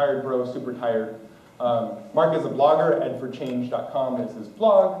tired, bro, super tired. Mark is a blogger, edforchange.com is his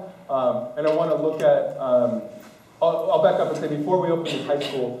blog. And I want to look at, I'll back up and say before we opened this high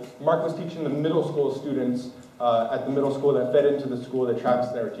school, Mark was teaching the middle school students at the middle school that fed into the school that Travis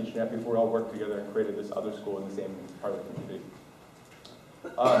and I were teaching at before we all worked together and created this other school in the same part of the community.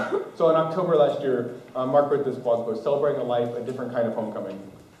 So in October last year, Mark wrote this blog post, Celebrating a Life, a Different Kind of Homecoming.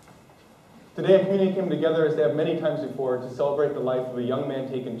 Today a community came together as they have many times before to celebrate the life of a young man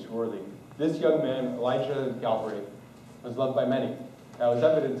taken too early. This young man, Elijah Galbraith, was loved by many. That was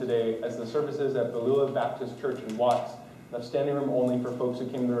evident today as the services at Belula Baptist Church in Watts left standing room only for folks who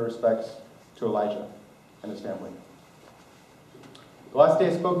came to their respects to Elijah and his family. The last day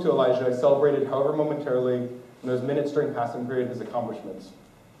I spoke to Elijah, I celebrated, however momentarily, in those minutes during passing period, his accomplishments.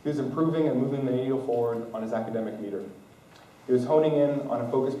 He was improving and moving the needle forward on his academic meter. He was honing in on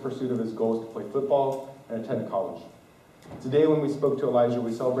a focused pursuit of his goals to play football and attend college. Today when we spoke to Elijah,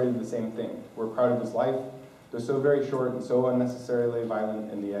 we celebrated the same thing. We're proud of his life, though so very short and so unnecessarily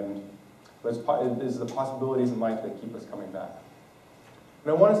violent in the end. But it is the possibilities in life that keep us coming back.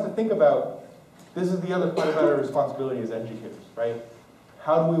 And I want us to think about, this is the other part about our responsibility as educators, right?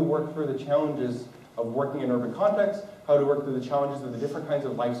 How do we work through the challenges of working in urban contexts? How to work through the challenges of the different kinds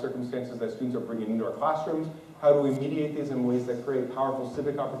of life circumstances that students are bringing into our classrooms? How do we mediate these in ways that create powerful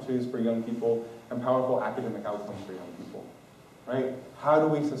civic opportunities for young people and powerful academic outcomes for young people, right? How do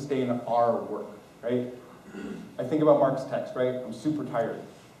we sustain our work, right? I think about Mark's text, right? I'm super tired,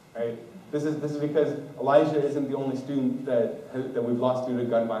 right? This is because Elijah isn't the only student that we've lost due to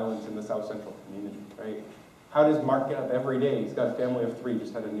gun violence in the South Central community, right? How does Mark get up every day? He's got a family of 3,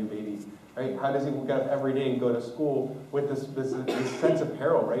 just had a new baby, right? How does he get up every day and go to school with this sense of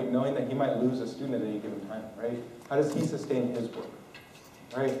peril, right? Knowing that he might lose a student at any given time, right? How does he sustain his work,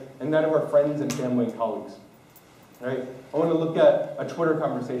 right? And that of our friends and family and colleagues, right? I want to look at a Twitter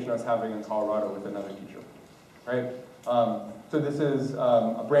conversation I was having in Colorado with another teacher, right? So this is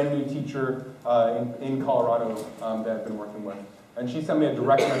a brand new teacher in Colorado that I've been working with. And she sent me a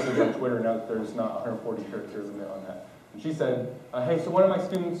direct message on Twitter now that there's not 140 character limit on that. And she said, hey, so one of my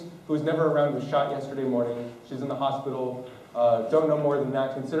students who was never around was shot yesterday morning. She's in the hospital. Don't know more than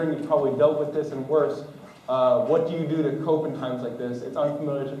that. Considering you've probably dealt with this and worse, what do you do to cope in times like this? It's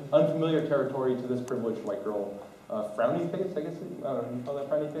unfamiliar territory to this privileged white girl. Frowny face, I guess? I don't know, you call that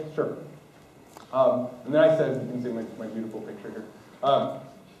frowny face? Sure. And then I said, you can see my beautiful picture here.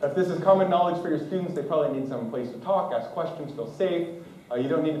 If this is common knowledge for your students, they probably need some place to talk, ask questions, feel safe. You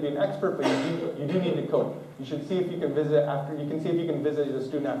don't need to be an expert, but you do need to cope. You should see if you can visit a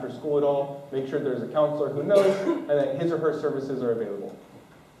student after school at all. Make sure there's a counselor who knows, and that his or her services are available.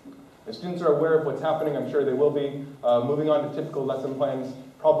 If students are aware of what's happening, I'm sure they will be. Moving on to typical lesson plans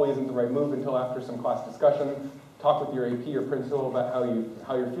probably isn't the right move until after some class discussion. Talk with your AP or principal about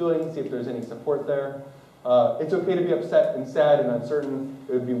how you're feeling, see if there's any support there. It's okay to be upset and sad and uncertain.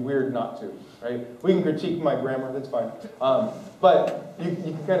 It would be weird not to, right? We can critique my grammar, that's fine. But you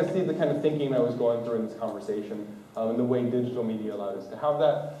can kind of see the kind of thinking I was going through in this conversation and the way digital media allowed us to have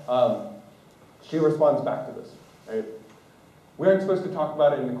that. She responds back to this, right? We aren't supposed to talk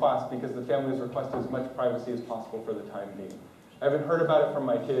about it in the class because the family has requested as much privacy as possible for the time being. I haven't heard about it from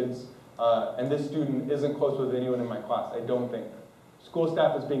my kids, and this student isn't close with anyone in my class, I don't think. School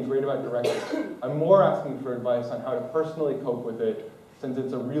staff is being great about directives. I'm more asking for advice on how to personally cope with it since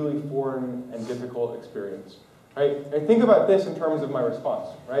it's a really foreign and difficult experience, right? And think about this in terms of my response,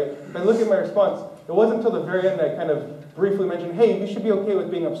 right? If I look at my response, it wasn't until the very end I kind of briefly mentioned, hey, you should be okay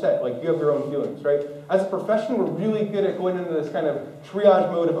with being upset, like you have your own feelings, right? As a profession, we're really good at going into this kind of triage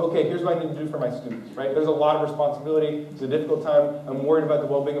mode of, okay, here's what I need to do for my students, right? There's a lot of responsibility, it's a difficult time, I'm worried about the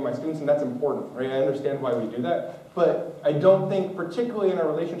well-being of my students, and that's important, right? I understand why we do that, but I don't think, particularly in our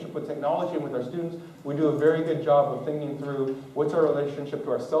relationship with technology and with our students, we do a very good job of thinking through what's our relationship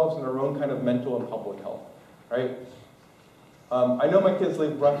to ourselves and our own kind of mental and public health, right? I know my kids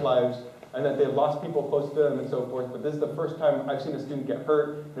live rough lives, and that they've lost people close to them and so forth, but this is the first time I've seen a student get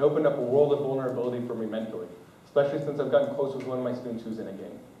hurt and opened up a world of vulnerability for me mentally, especially since I've gotten close with one of my students who's in a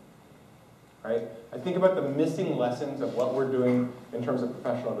gang. right? I think about the missing lessons of what we're doing in terms of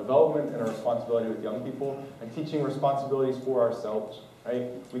professional development and our responsibility with young people and teaching responsibilities for ourselves, right?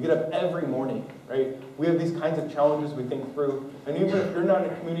 We get up every morning, right? We have these kinds of challenges we think through. And even if you're not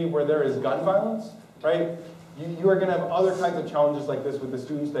in a community where there is gun violence, right? You are going to have other kinds of challenges like this with the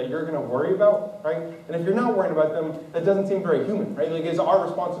students that you're going to worry about, right? And if you're not worried about them, that doesn't seem very human, right? Like, it's our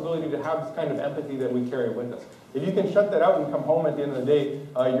responsibility to have this kind of empathy that we carry with us. If you can shut that out and come home at the end of the day,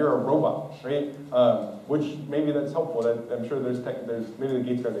 you're a robot, right? Which maybe that's helpful. I'm sure there's maybe the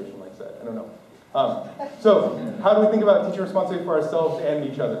Gates Foundation likes that. I don't know. So how do we think about teaching responsibility for ourselves and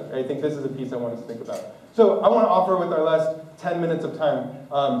each other? I think this is a piece I want us to think about. So I want to offer, with our last 10 minutes of time,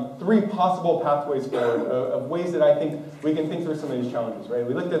 3 possible pathways forward of ways that I think we can think through some of these challenges, right?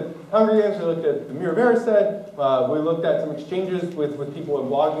 We looked at Hunger Games, we looked at the Mira said, we looked at some exchanges with people in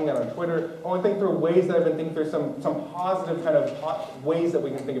blogging and on Twitter. I want to think through ways that I've been thinking through some positive kind of ways that we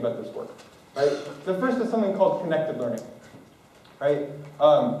can think about this work, right? The first is something called connected learning, right?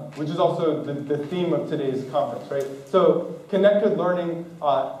 Which is also the theme of today's conference, right? So connected learning,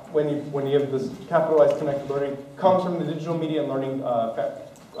 when you have this capitalized connected learning, comes from the Digital Media and Learning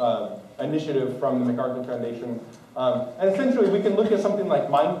initiative from the MacArthur Foundation. And essentially, we can look at something like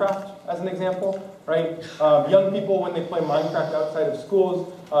Minecraft as an example, right? Young people, when they play Minecraft outside of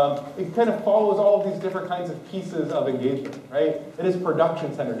schools, it kind of follows all of these different kinds of pieces of engagement, right? It is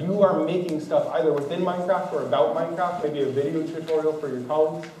production-centered. You are making stuff either within Minecraft or about Minecraft, maybe a video tutorial for your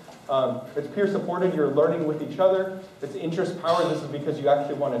colleagues. It's peer-supported. You're learning with each other. It's interest-powered. This is because you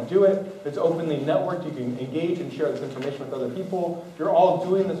actually want to do it. It's openly networked. You can engage and share this information with other people. You're all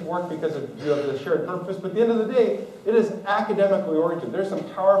doing this work because you have the shared purpose. But at the end of the day, it is academically oriented. There's some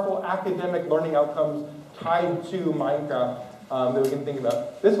powerful academic learning outcomes tied to Minecraft that we can think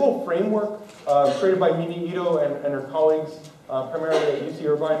about. This whole framework, created by Mimi Ito and her colleagues, primarily at UC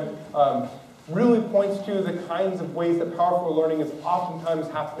Irvine, really points to the kinds of ways that powerful learning is oftentimes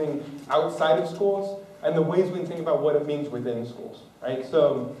happening outside of schools and the ways we can think about what it means within schools, right?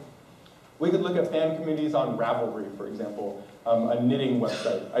 So we could look at fan communities on Ravelry, for example, a knitting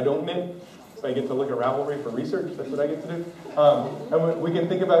website. I don't knit, so I get to look at Ravelry for research. That's what I get to do. And we can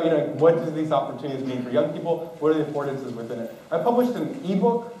think about, what do these opportunities mean for young people? What are the affordances within it? I published an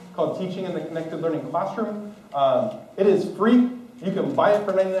ebook called Teaching in the Connected Learning Classroom. It is free. You can buy it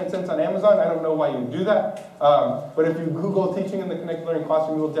for 99 cents on Amazon. I don't know why you do that. But if you Google Teaching in the Connected Learning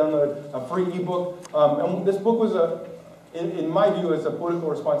Classroom, you will download a free ebook. And this book was, in my view, is a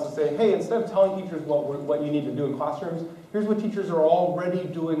political response to say, hey, instead of telling teachers what you need to do in classrooms, here's what teachers are already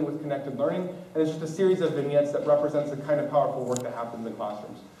doing with connected learning. And it's just a series of vignettes that represents the kind of powerful work that happens in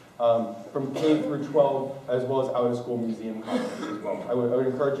classrooms. From K through 12, as well as out-of-school museum concepts as well. I would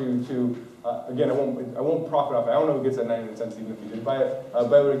encourage you to, again, I won't profit off it. I don't know who gets that 99 cents even if you did buy it,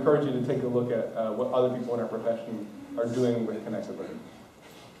 but I would encourage you to take a look at what other people in our profession are doing with connected learning.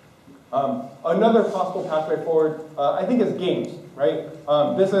 Another possible pathway forward, I think, is games, right?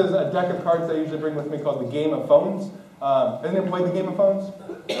 This is a deck of cards I usually bring with me called the Game of Phones. Has anyone played the Game of Phones?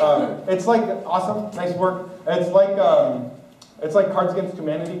 It's like awesome, nice work. It's like Cards Against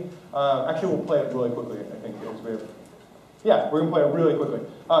Humanity. Actually, we'll play it really quickly, I think. Yeah, we're going to play it really quickly.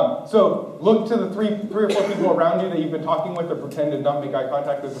 So look to the three or four people around you that you've been talking with, or pretend to not make eye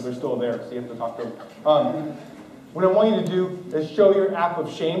contact with if they're still there, so you have to talk to them. What I want you to do is show your app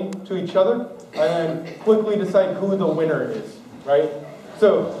of shame to each other, and then quickly decide who the winner is, right?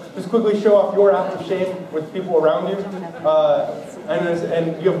 So just quickly show off your app of shame with people around you,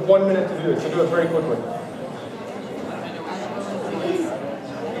 and you have 1 minute to do it, so do it very quickly.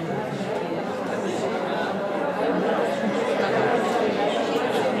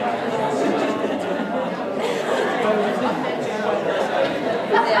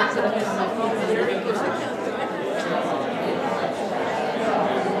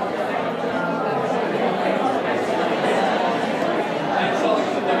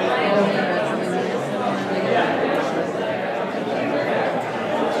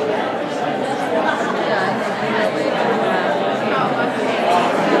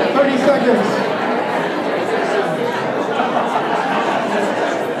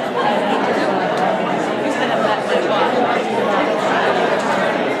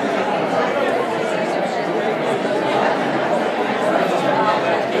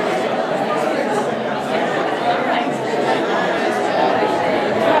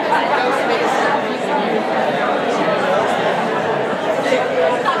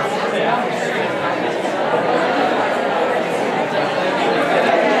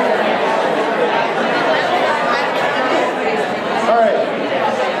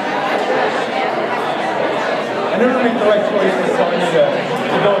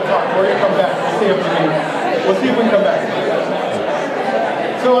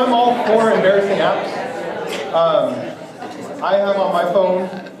 So I'm all for embarrassing apps. I have on my phone,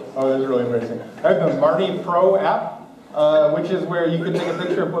 oh, this is really embarrassing. I have the Marnie Pro app, which is where you can take a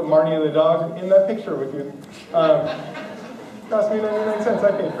picture and put Marnie the dog in that picture with you. Cost me 99 cents,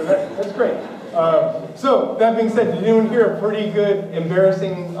 I paid for that. That's great. So, that being said, did anyone hear a pretty good,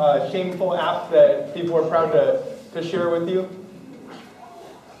 embarrassing, shameful app that people are proud to share with you?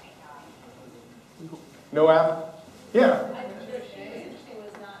 No app? Yeah. I think the interesting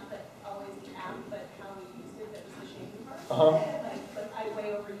was not that always the app, but how we used it that was the shaming part. But I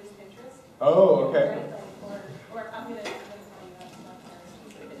way overused Pinterest. Oh, okay. Or I'm going to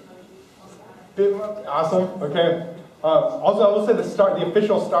Awesome, okay. Also, I will say the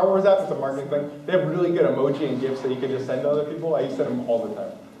official Star Wars app is a marketing thing. They have really good emoji and GIFs that you can just send to other people. I use them all the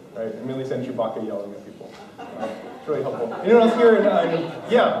time. Right? I mainly send Chewbacca yelling at people. It's really helpful. Anyone else here?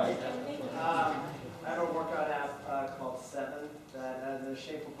 Yeah. I have a workout app called 7. That the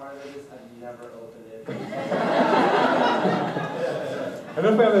shameful part of it is I've never opened it. I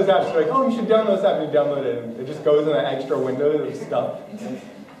know if I have those apps, they're like, oh, you should download this app, and you download it, and it just goes in that extra window of stuff.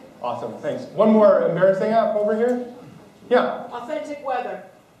 Awesome, thanks. One more embarrassing app over here. Yeah. Authentic weather.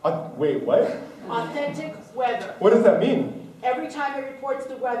 Wait, what? Authentic weather. What does that mean? Every time it reports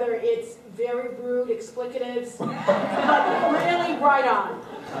the weather, it's very rude, explicatives, but really right on.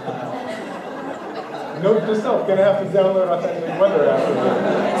 Note to self, gonna have to download Authentic Weather after this.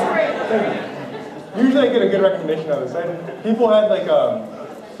 It's great. Usually I get a good recommendation on the site. People had like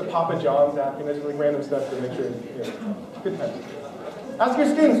the Papa John's app, you know, just like random stuff to make sure, you know, good times. Ask your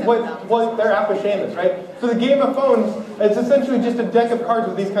students what their app of shame is, right? So the game of phones, it's essentially just a deck of cards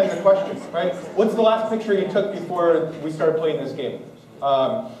with these kinds of questions, right? What's the last picture you took before we started playing this game?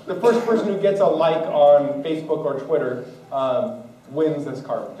 The first person who gets a like on Facebook or Twitter wins this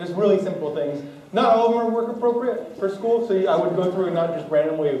card. Just really simple things. Not all of them are work appropriate for school, so I would go through and not just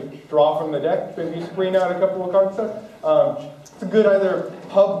randomly draw from the deck, but you screen out a couple of cards. It's a good either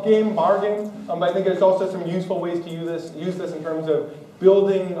pub game, bar game, but I think there's also some useful ways to use this in terms of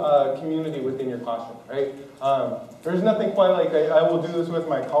building community within your classroom, right? There's nothing quite like, I will do this with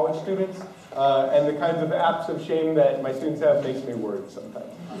my college students, and the kinds of apps of shame that my students have makes me worried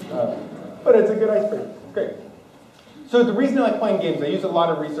sometimes. But it's a good icebreaker, great. So the reason I like playing games, I use a lot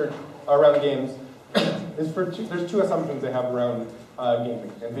of research around games, is there's two assumptions I have around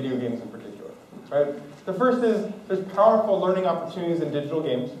gaming, and video games in particular, right? The first is there's powerful learning opportunities in digital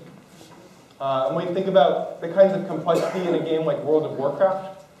games. And when you think about the kinds of complexity in a game like World of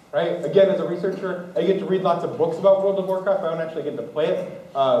Warcraft, right? Again, as a researcher, I get to read lots of books about World of Warcraft. I don't actually get to play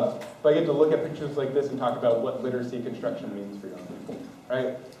it, but I get to look at pictures like this and talk about what literacy construction means for young people,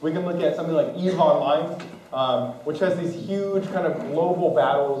 right? We can look at something like EVE Online, which has these huge kind of global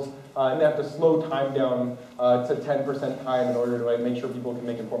battles, and they have to slow time down to 10% time in order to make sure people can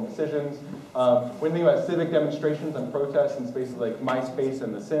make informed decisions. When we think about civic demonstrations and protests in spaces like MySpace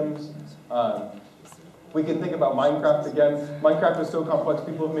and The Sims, we can think about Minecraft again. Minecraft is so complex,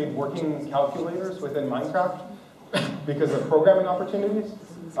 people have made working calculators within Minecraft because of programming opportunities.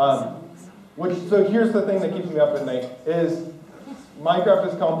 So here's the thing that keeps me up at night, is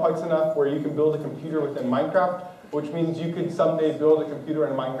Minecraft is complex enough where you can build a computer within Minecraft, which means you could someday build a computer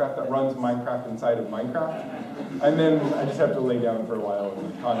in Minecraft that runs Minecraft inside of Minecraft. And then I just have to lay down for a while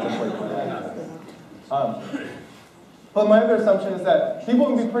and contemplate what but my other assumption is that people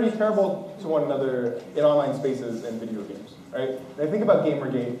can be pretty terrible to one another in online spaces and video games, right? And I think about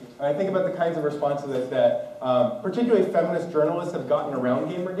Gamergate, and I think about the kinds of responses that particularly feminist journalists have gotten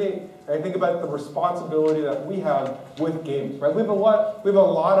around Gamergate, and I think about the responsibility that we have with games, right? We have a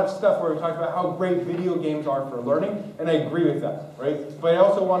lot of stuff where we talk about how great video games are for learning, and I agree with that, right? But I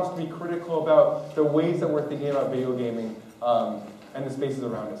also want us to be critical about the ways that we're thinking about video gaming and the spaces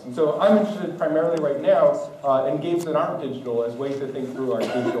around us. And so I'm interested primarily right now in games that aren't digital as ways to think through our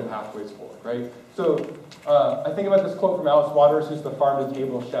digital pathways forward, right? So I think about this quote from Alice Waters, who's the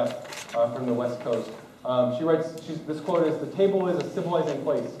farm-to-table chef from the West Coast. She writes, this quote is, "The table is a civilizing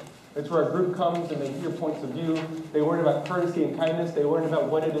place. It's where a group comes and they hear points of view. They learn about courtesy and kindness. They learn about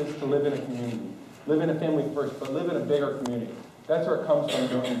what it is to live in a community. Live in a family first, but live in a bigger community. That's where it comes from,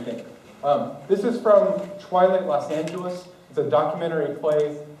 don't you think?" This is from Twilight Los Angeles. It's a documentary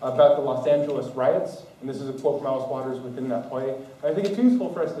play about the Los Angeles riots, and this is a quote from Alice Waters within that play. And I think it's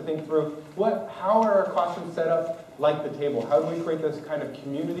useful for us to think through how are our classrooms set up like the table? How do we create this kind of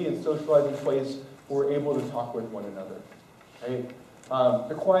community and socializing place where we're able to talk with one another? Right?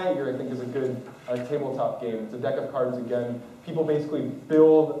 The Quiet Year, I think, is a good tabletop game. It's a deck of cards again. People basically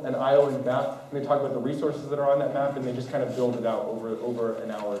build an island map, and they talk about the resources that are on that map, and they just kind of build it out over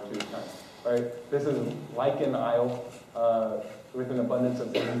an hour or two of time. Right? This is Lichen Isle. with an abundance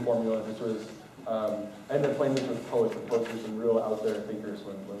of hidden formula. This was, I ended up playing this with poets. The poets were some real out there thinkers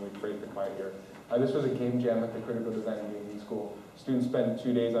when we created the quiet year. This was a game jam at the Critical Design and Gaming School. Students spent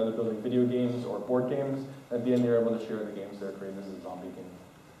 2 days either building video games or board games. At the end, they were able to share the games they were creating. This is a zombie game.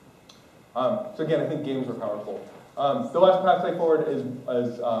 So again, I think games are powerful. The last pathway forward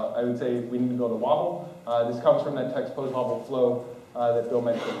is I would say we need to build a wobble. This comes from that text pose wobble flow that Bill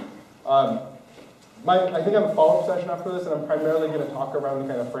mentioned. I think I have a follow-up session after this, and I'm primarily going to talk around the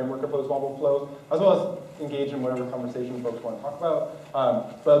kind of framework of pose wobble flow, as well as engage in whatever conversation folks want to talk about.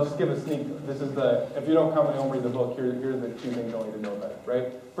 But I'll just give a sneak. This is if you don't come and don't read the book, here are the 2 things you'll need to know about it, right?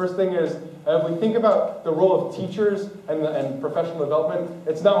 First thing is, if we think about the role of teachers and professional development,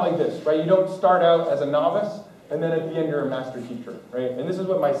 it's not like this, right? You don't start out as a novice, and then at the end you're a master teacher, right? And this is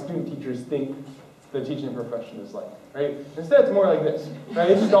what my student teachers think the teaching profession is like, right? Instead, it's more like this,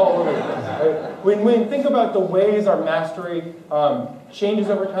 right? It's just all over the place, right? When we think about the ways our mastery changes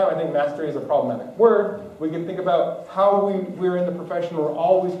over time, I think mastery is a problematic word. We can think about how we're in the profession. We're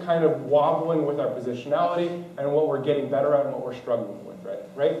always kind of wobbling with our positionality and what we're getting better at and what we're struggling with,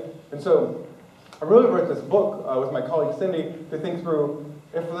 right? And so I really wrote this book with my colleague Cindy to think through,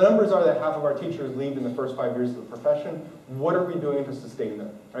 if the numbers are that half of our teachers leave in the first 5 years of the profession, what are we doing to sustain them,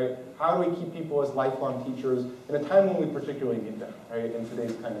 right? How do we keep people as lifelong teachers in a time when we particularly need them, right, in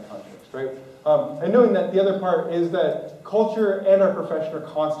today's kind of context, right? And knowing that the other part is that culture and our profession are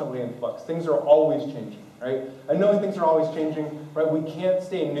constantly in flux. Things are always changing, right? And knowing things are always changing, right, we can't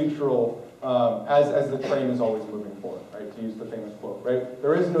stay neutral as the train is always moving forward, right, to use the famous quote, right?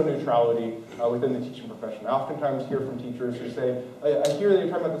 There is no neutrality within the teaching profession. I oftentimes hear from teachers who say, I hear that you're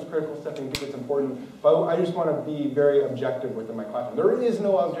talking about this critical stuff and you think it's important, but I just want to be very objective within my classroom. There is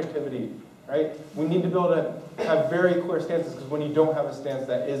no objectivity, right? We need to be able to have very clear stances, because when you don't have a stance,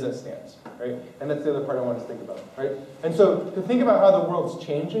 that is a stance, right? And that's the other part I want us to think about, right? And so to think about how the world's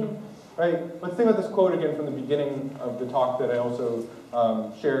changing, right, let's think about this quote again from the beginning of the talk that I also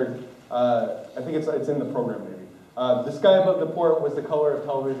shared. I think it's in the program maybe. The sky above the port was the color of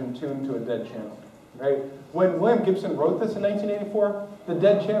television tuned to a dead channel, right? When William Gibson wrote this in 1984, the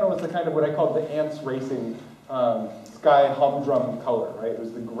dead channel was the kind of what I called the ants racing sky humdrum color, right? It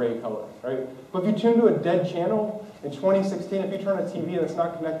was the gray color, right? But if you tune to a dead channel in 2016, if you turn a TV and it's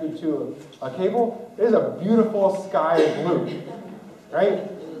not connected to a cable, it is a beautiful sky blue, right?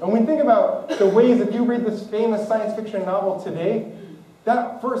 And when we think about the ways that you read this famous science fiction novel today,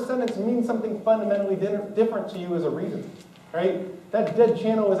 that first sentence means something fundamentally different to you as a reader, right? That dead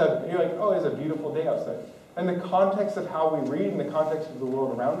channel you're like, oh, it's a beautiful day outside. And the context of how we read and the context of the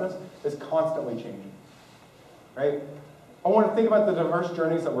world around us is constantly changing, right? I want to think about the diverse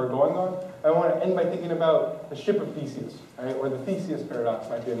journeys that we're going on. I want to end by thinking about the ship of Theseus, right? Or the Theseus paradox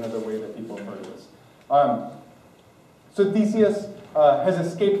might be another way that people have heard of this. So Theseus has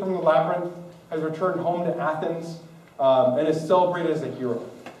escaped from the labyrinth, has returned home to Athens, and is celebrated as a hero,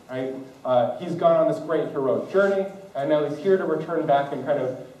 right? He's gone on this great heroic journey, and now he's here to return back, and kind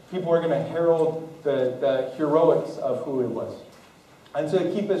of people are going to herald the heroics of who he was. And so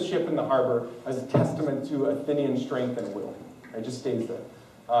they keep his ship in the harbor as a testament to Athenian strength and will. It just stays there.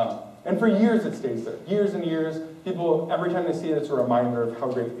 And for years it stays there. Years and years, people, every time they see it, it's a reminder of how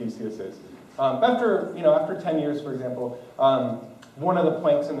great Theseus is. After 10 years, for example, one of the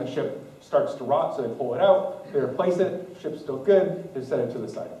planks in the ship starts to rot, so they pull it out, they replace it, ship's still good, they set it to the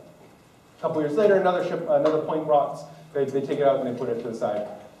side. A couple years later, another plank rots, they take it out and they put it to the side.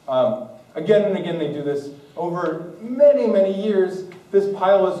 Again and again they do this. Over many, many years, this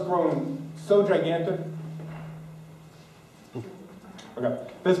pile has grown so gigantic. Okay.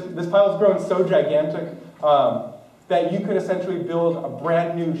 This pile has grown so gigantic that you could essentially build a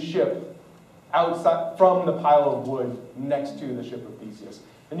brand new ship outside from the pile of wood next to the ship of Theseus.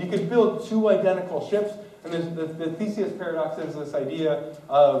 And you could build 2 identical ships, and the Theseus paradox is this idea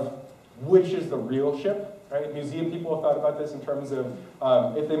of which is the real ship, right? Museum people have thought about this in terms of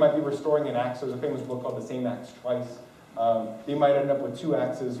if they might be restoring an axe. There's a famous book called The Same Axe Twice. They might end up with 2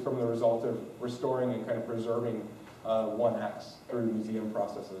 axes from the result of restoring and kind of preserving one axe through museum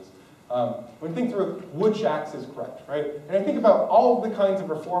processes. When we think through which axe is correct, right? And I think about all of the kinds of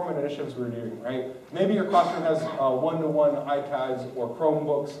reform initiatives we're doing, right? Maybe your classroom has one-to-one iPads or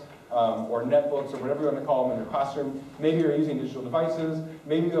Chromebooks or netbooks or whatever you want to call them in your classroom. Maybe you're using digital devices.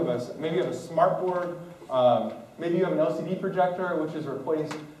 Maybe you have a smart board. Maybe you have an LCD projector, which has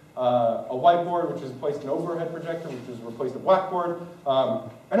replaced a whiteboard, which has replaced an overhead projector, which has replaced a blackboard.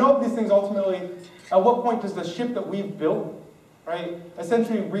 And all of these things ultimately, at what point does the ship that we've built, right,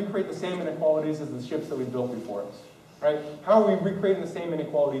 essentially recreate the same inequalities as the ships that we built before us, right? How are we recreating the same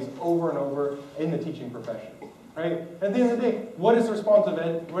inequalities over and over in the teaching profession? right? At the end of the day, what is the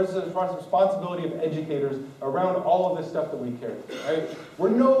responsibility of educators around all of this stuff that we carry, right? We're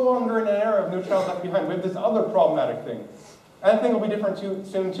no longer in an era of No Child Left Behind. We have this other problematic thing. And I think it'll be different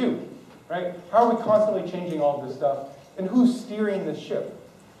soon too, right? How are we constantly changing all of this stuff? And who's steering this ship,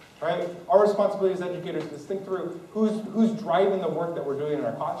 right? Our responsibility as educators is to think through who's driving the work that we're doing in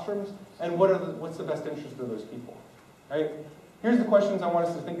our classrooms and what's the best interest of those people, right? Here's the questions I want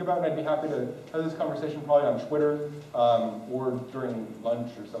us to think about, and I'd be happy to have this conversation probably on Twitter or during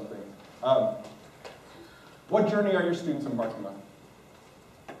lunch or something. What journey are your students embarking on?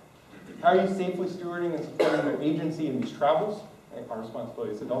 How are you safely stewarding and supporting their agency in these travels? Our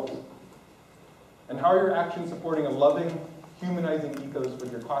responsibility as adults. And how are your actions supporting a loving, humanizing ethos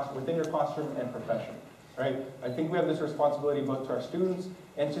within your classroom and profession? Right? I think we have this responsibility both to our students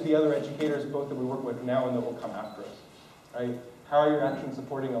and to the other educators, both that we work with now and that will come after us. Right? How are your actions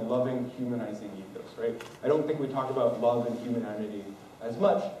supporting a loving, humanizing ethos? Right? I don't think we talk about love and humanity as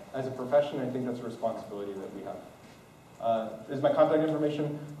much as a profession. I think that's a responsibility that we have. This is my contact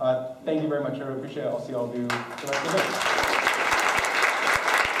information. Thank you very much. I really appreciate it. I'll see all of you the rest of the day.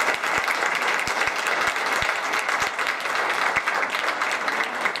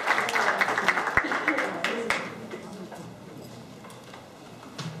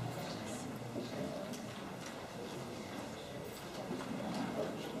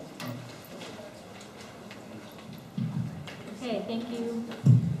 Okay, thank you.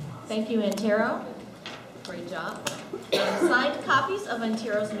 Thank you, Antero. Great job. Signed copies of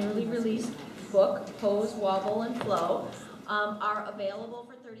Antero's newly released book, Pose, Wobble, and Flow, are available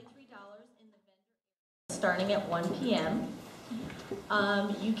for $33 in the vendor starting at 1 p.m.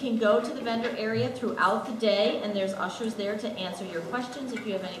 You can go to the vendor area throughout the day, and there's ushers there to answer your questions if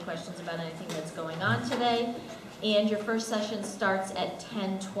you have any questions about anything that's going on today. And your first session starts at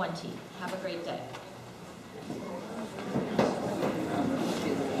 10:20. Have a great day.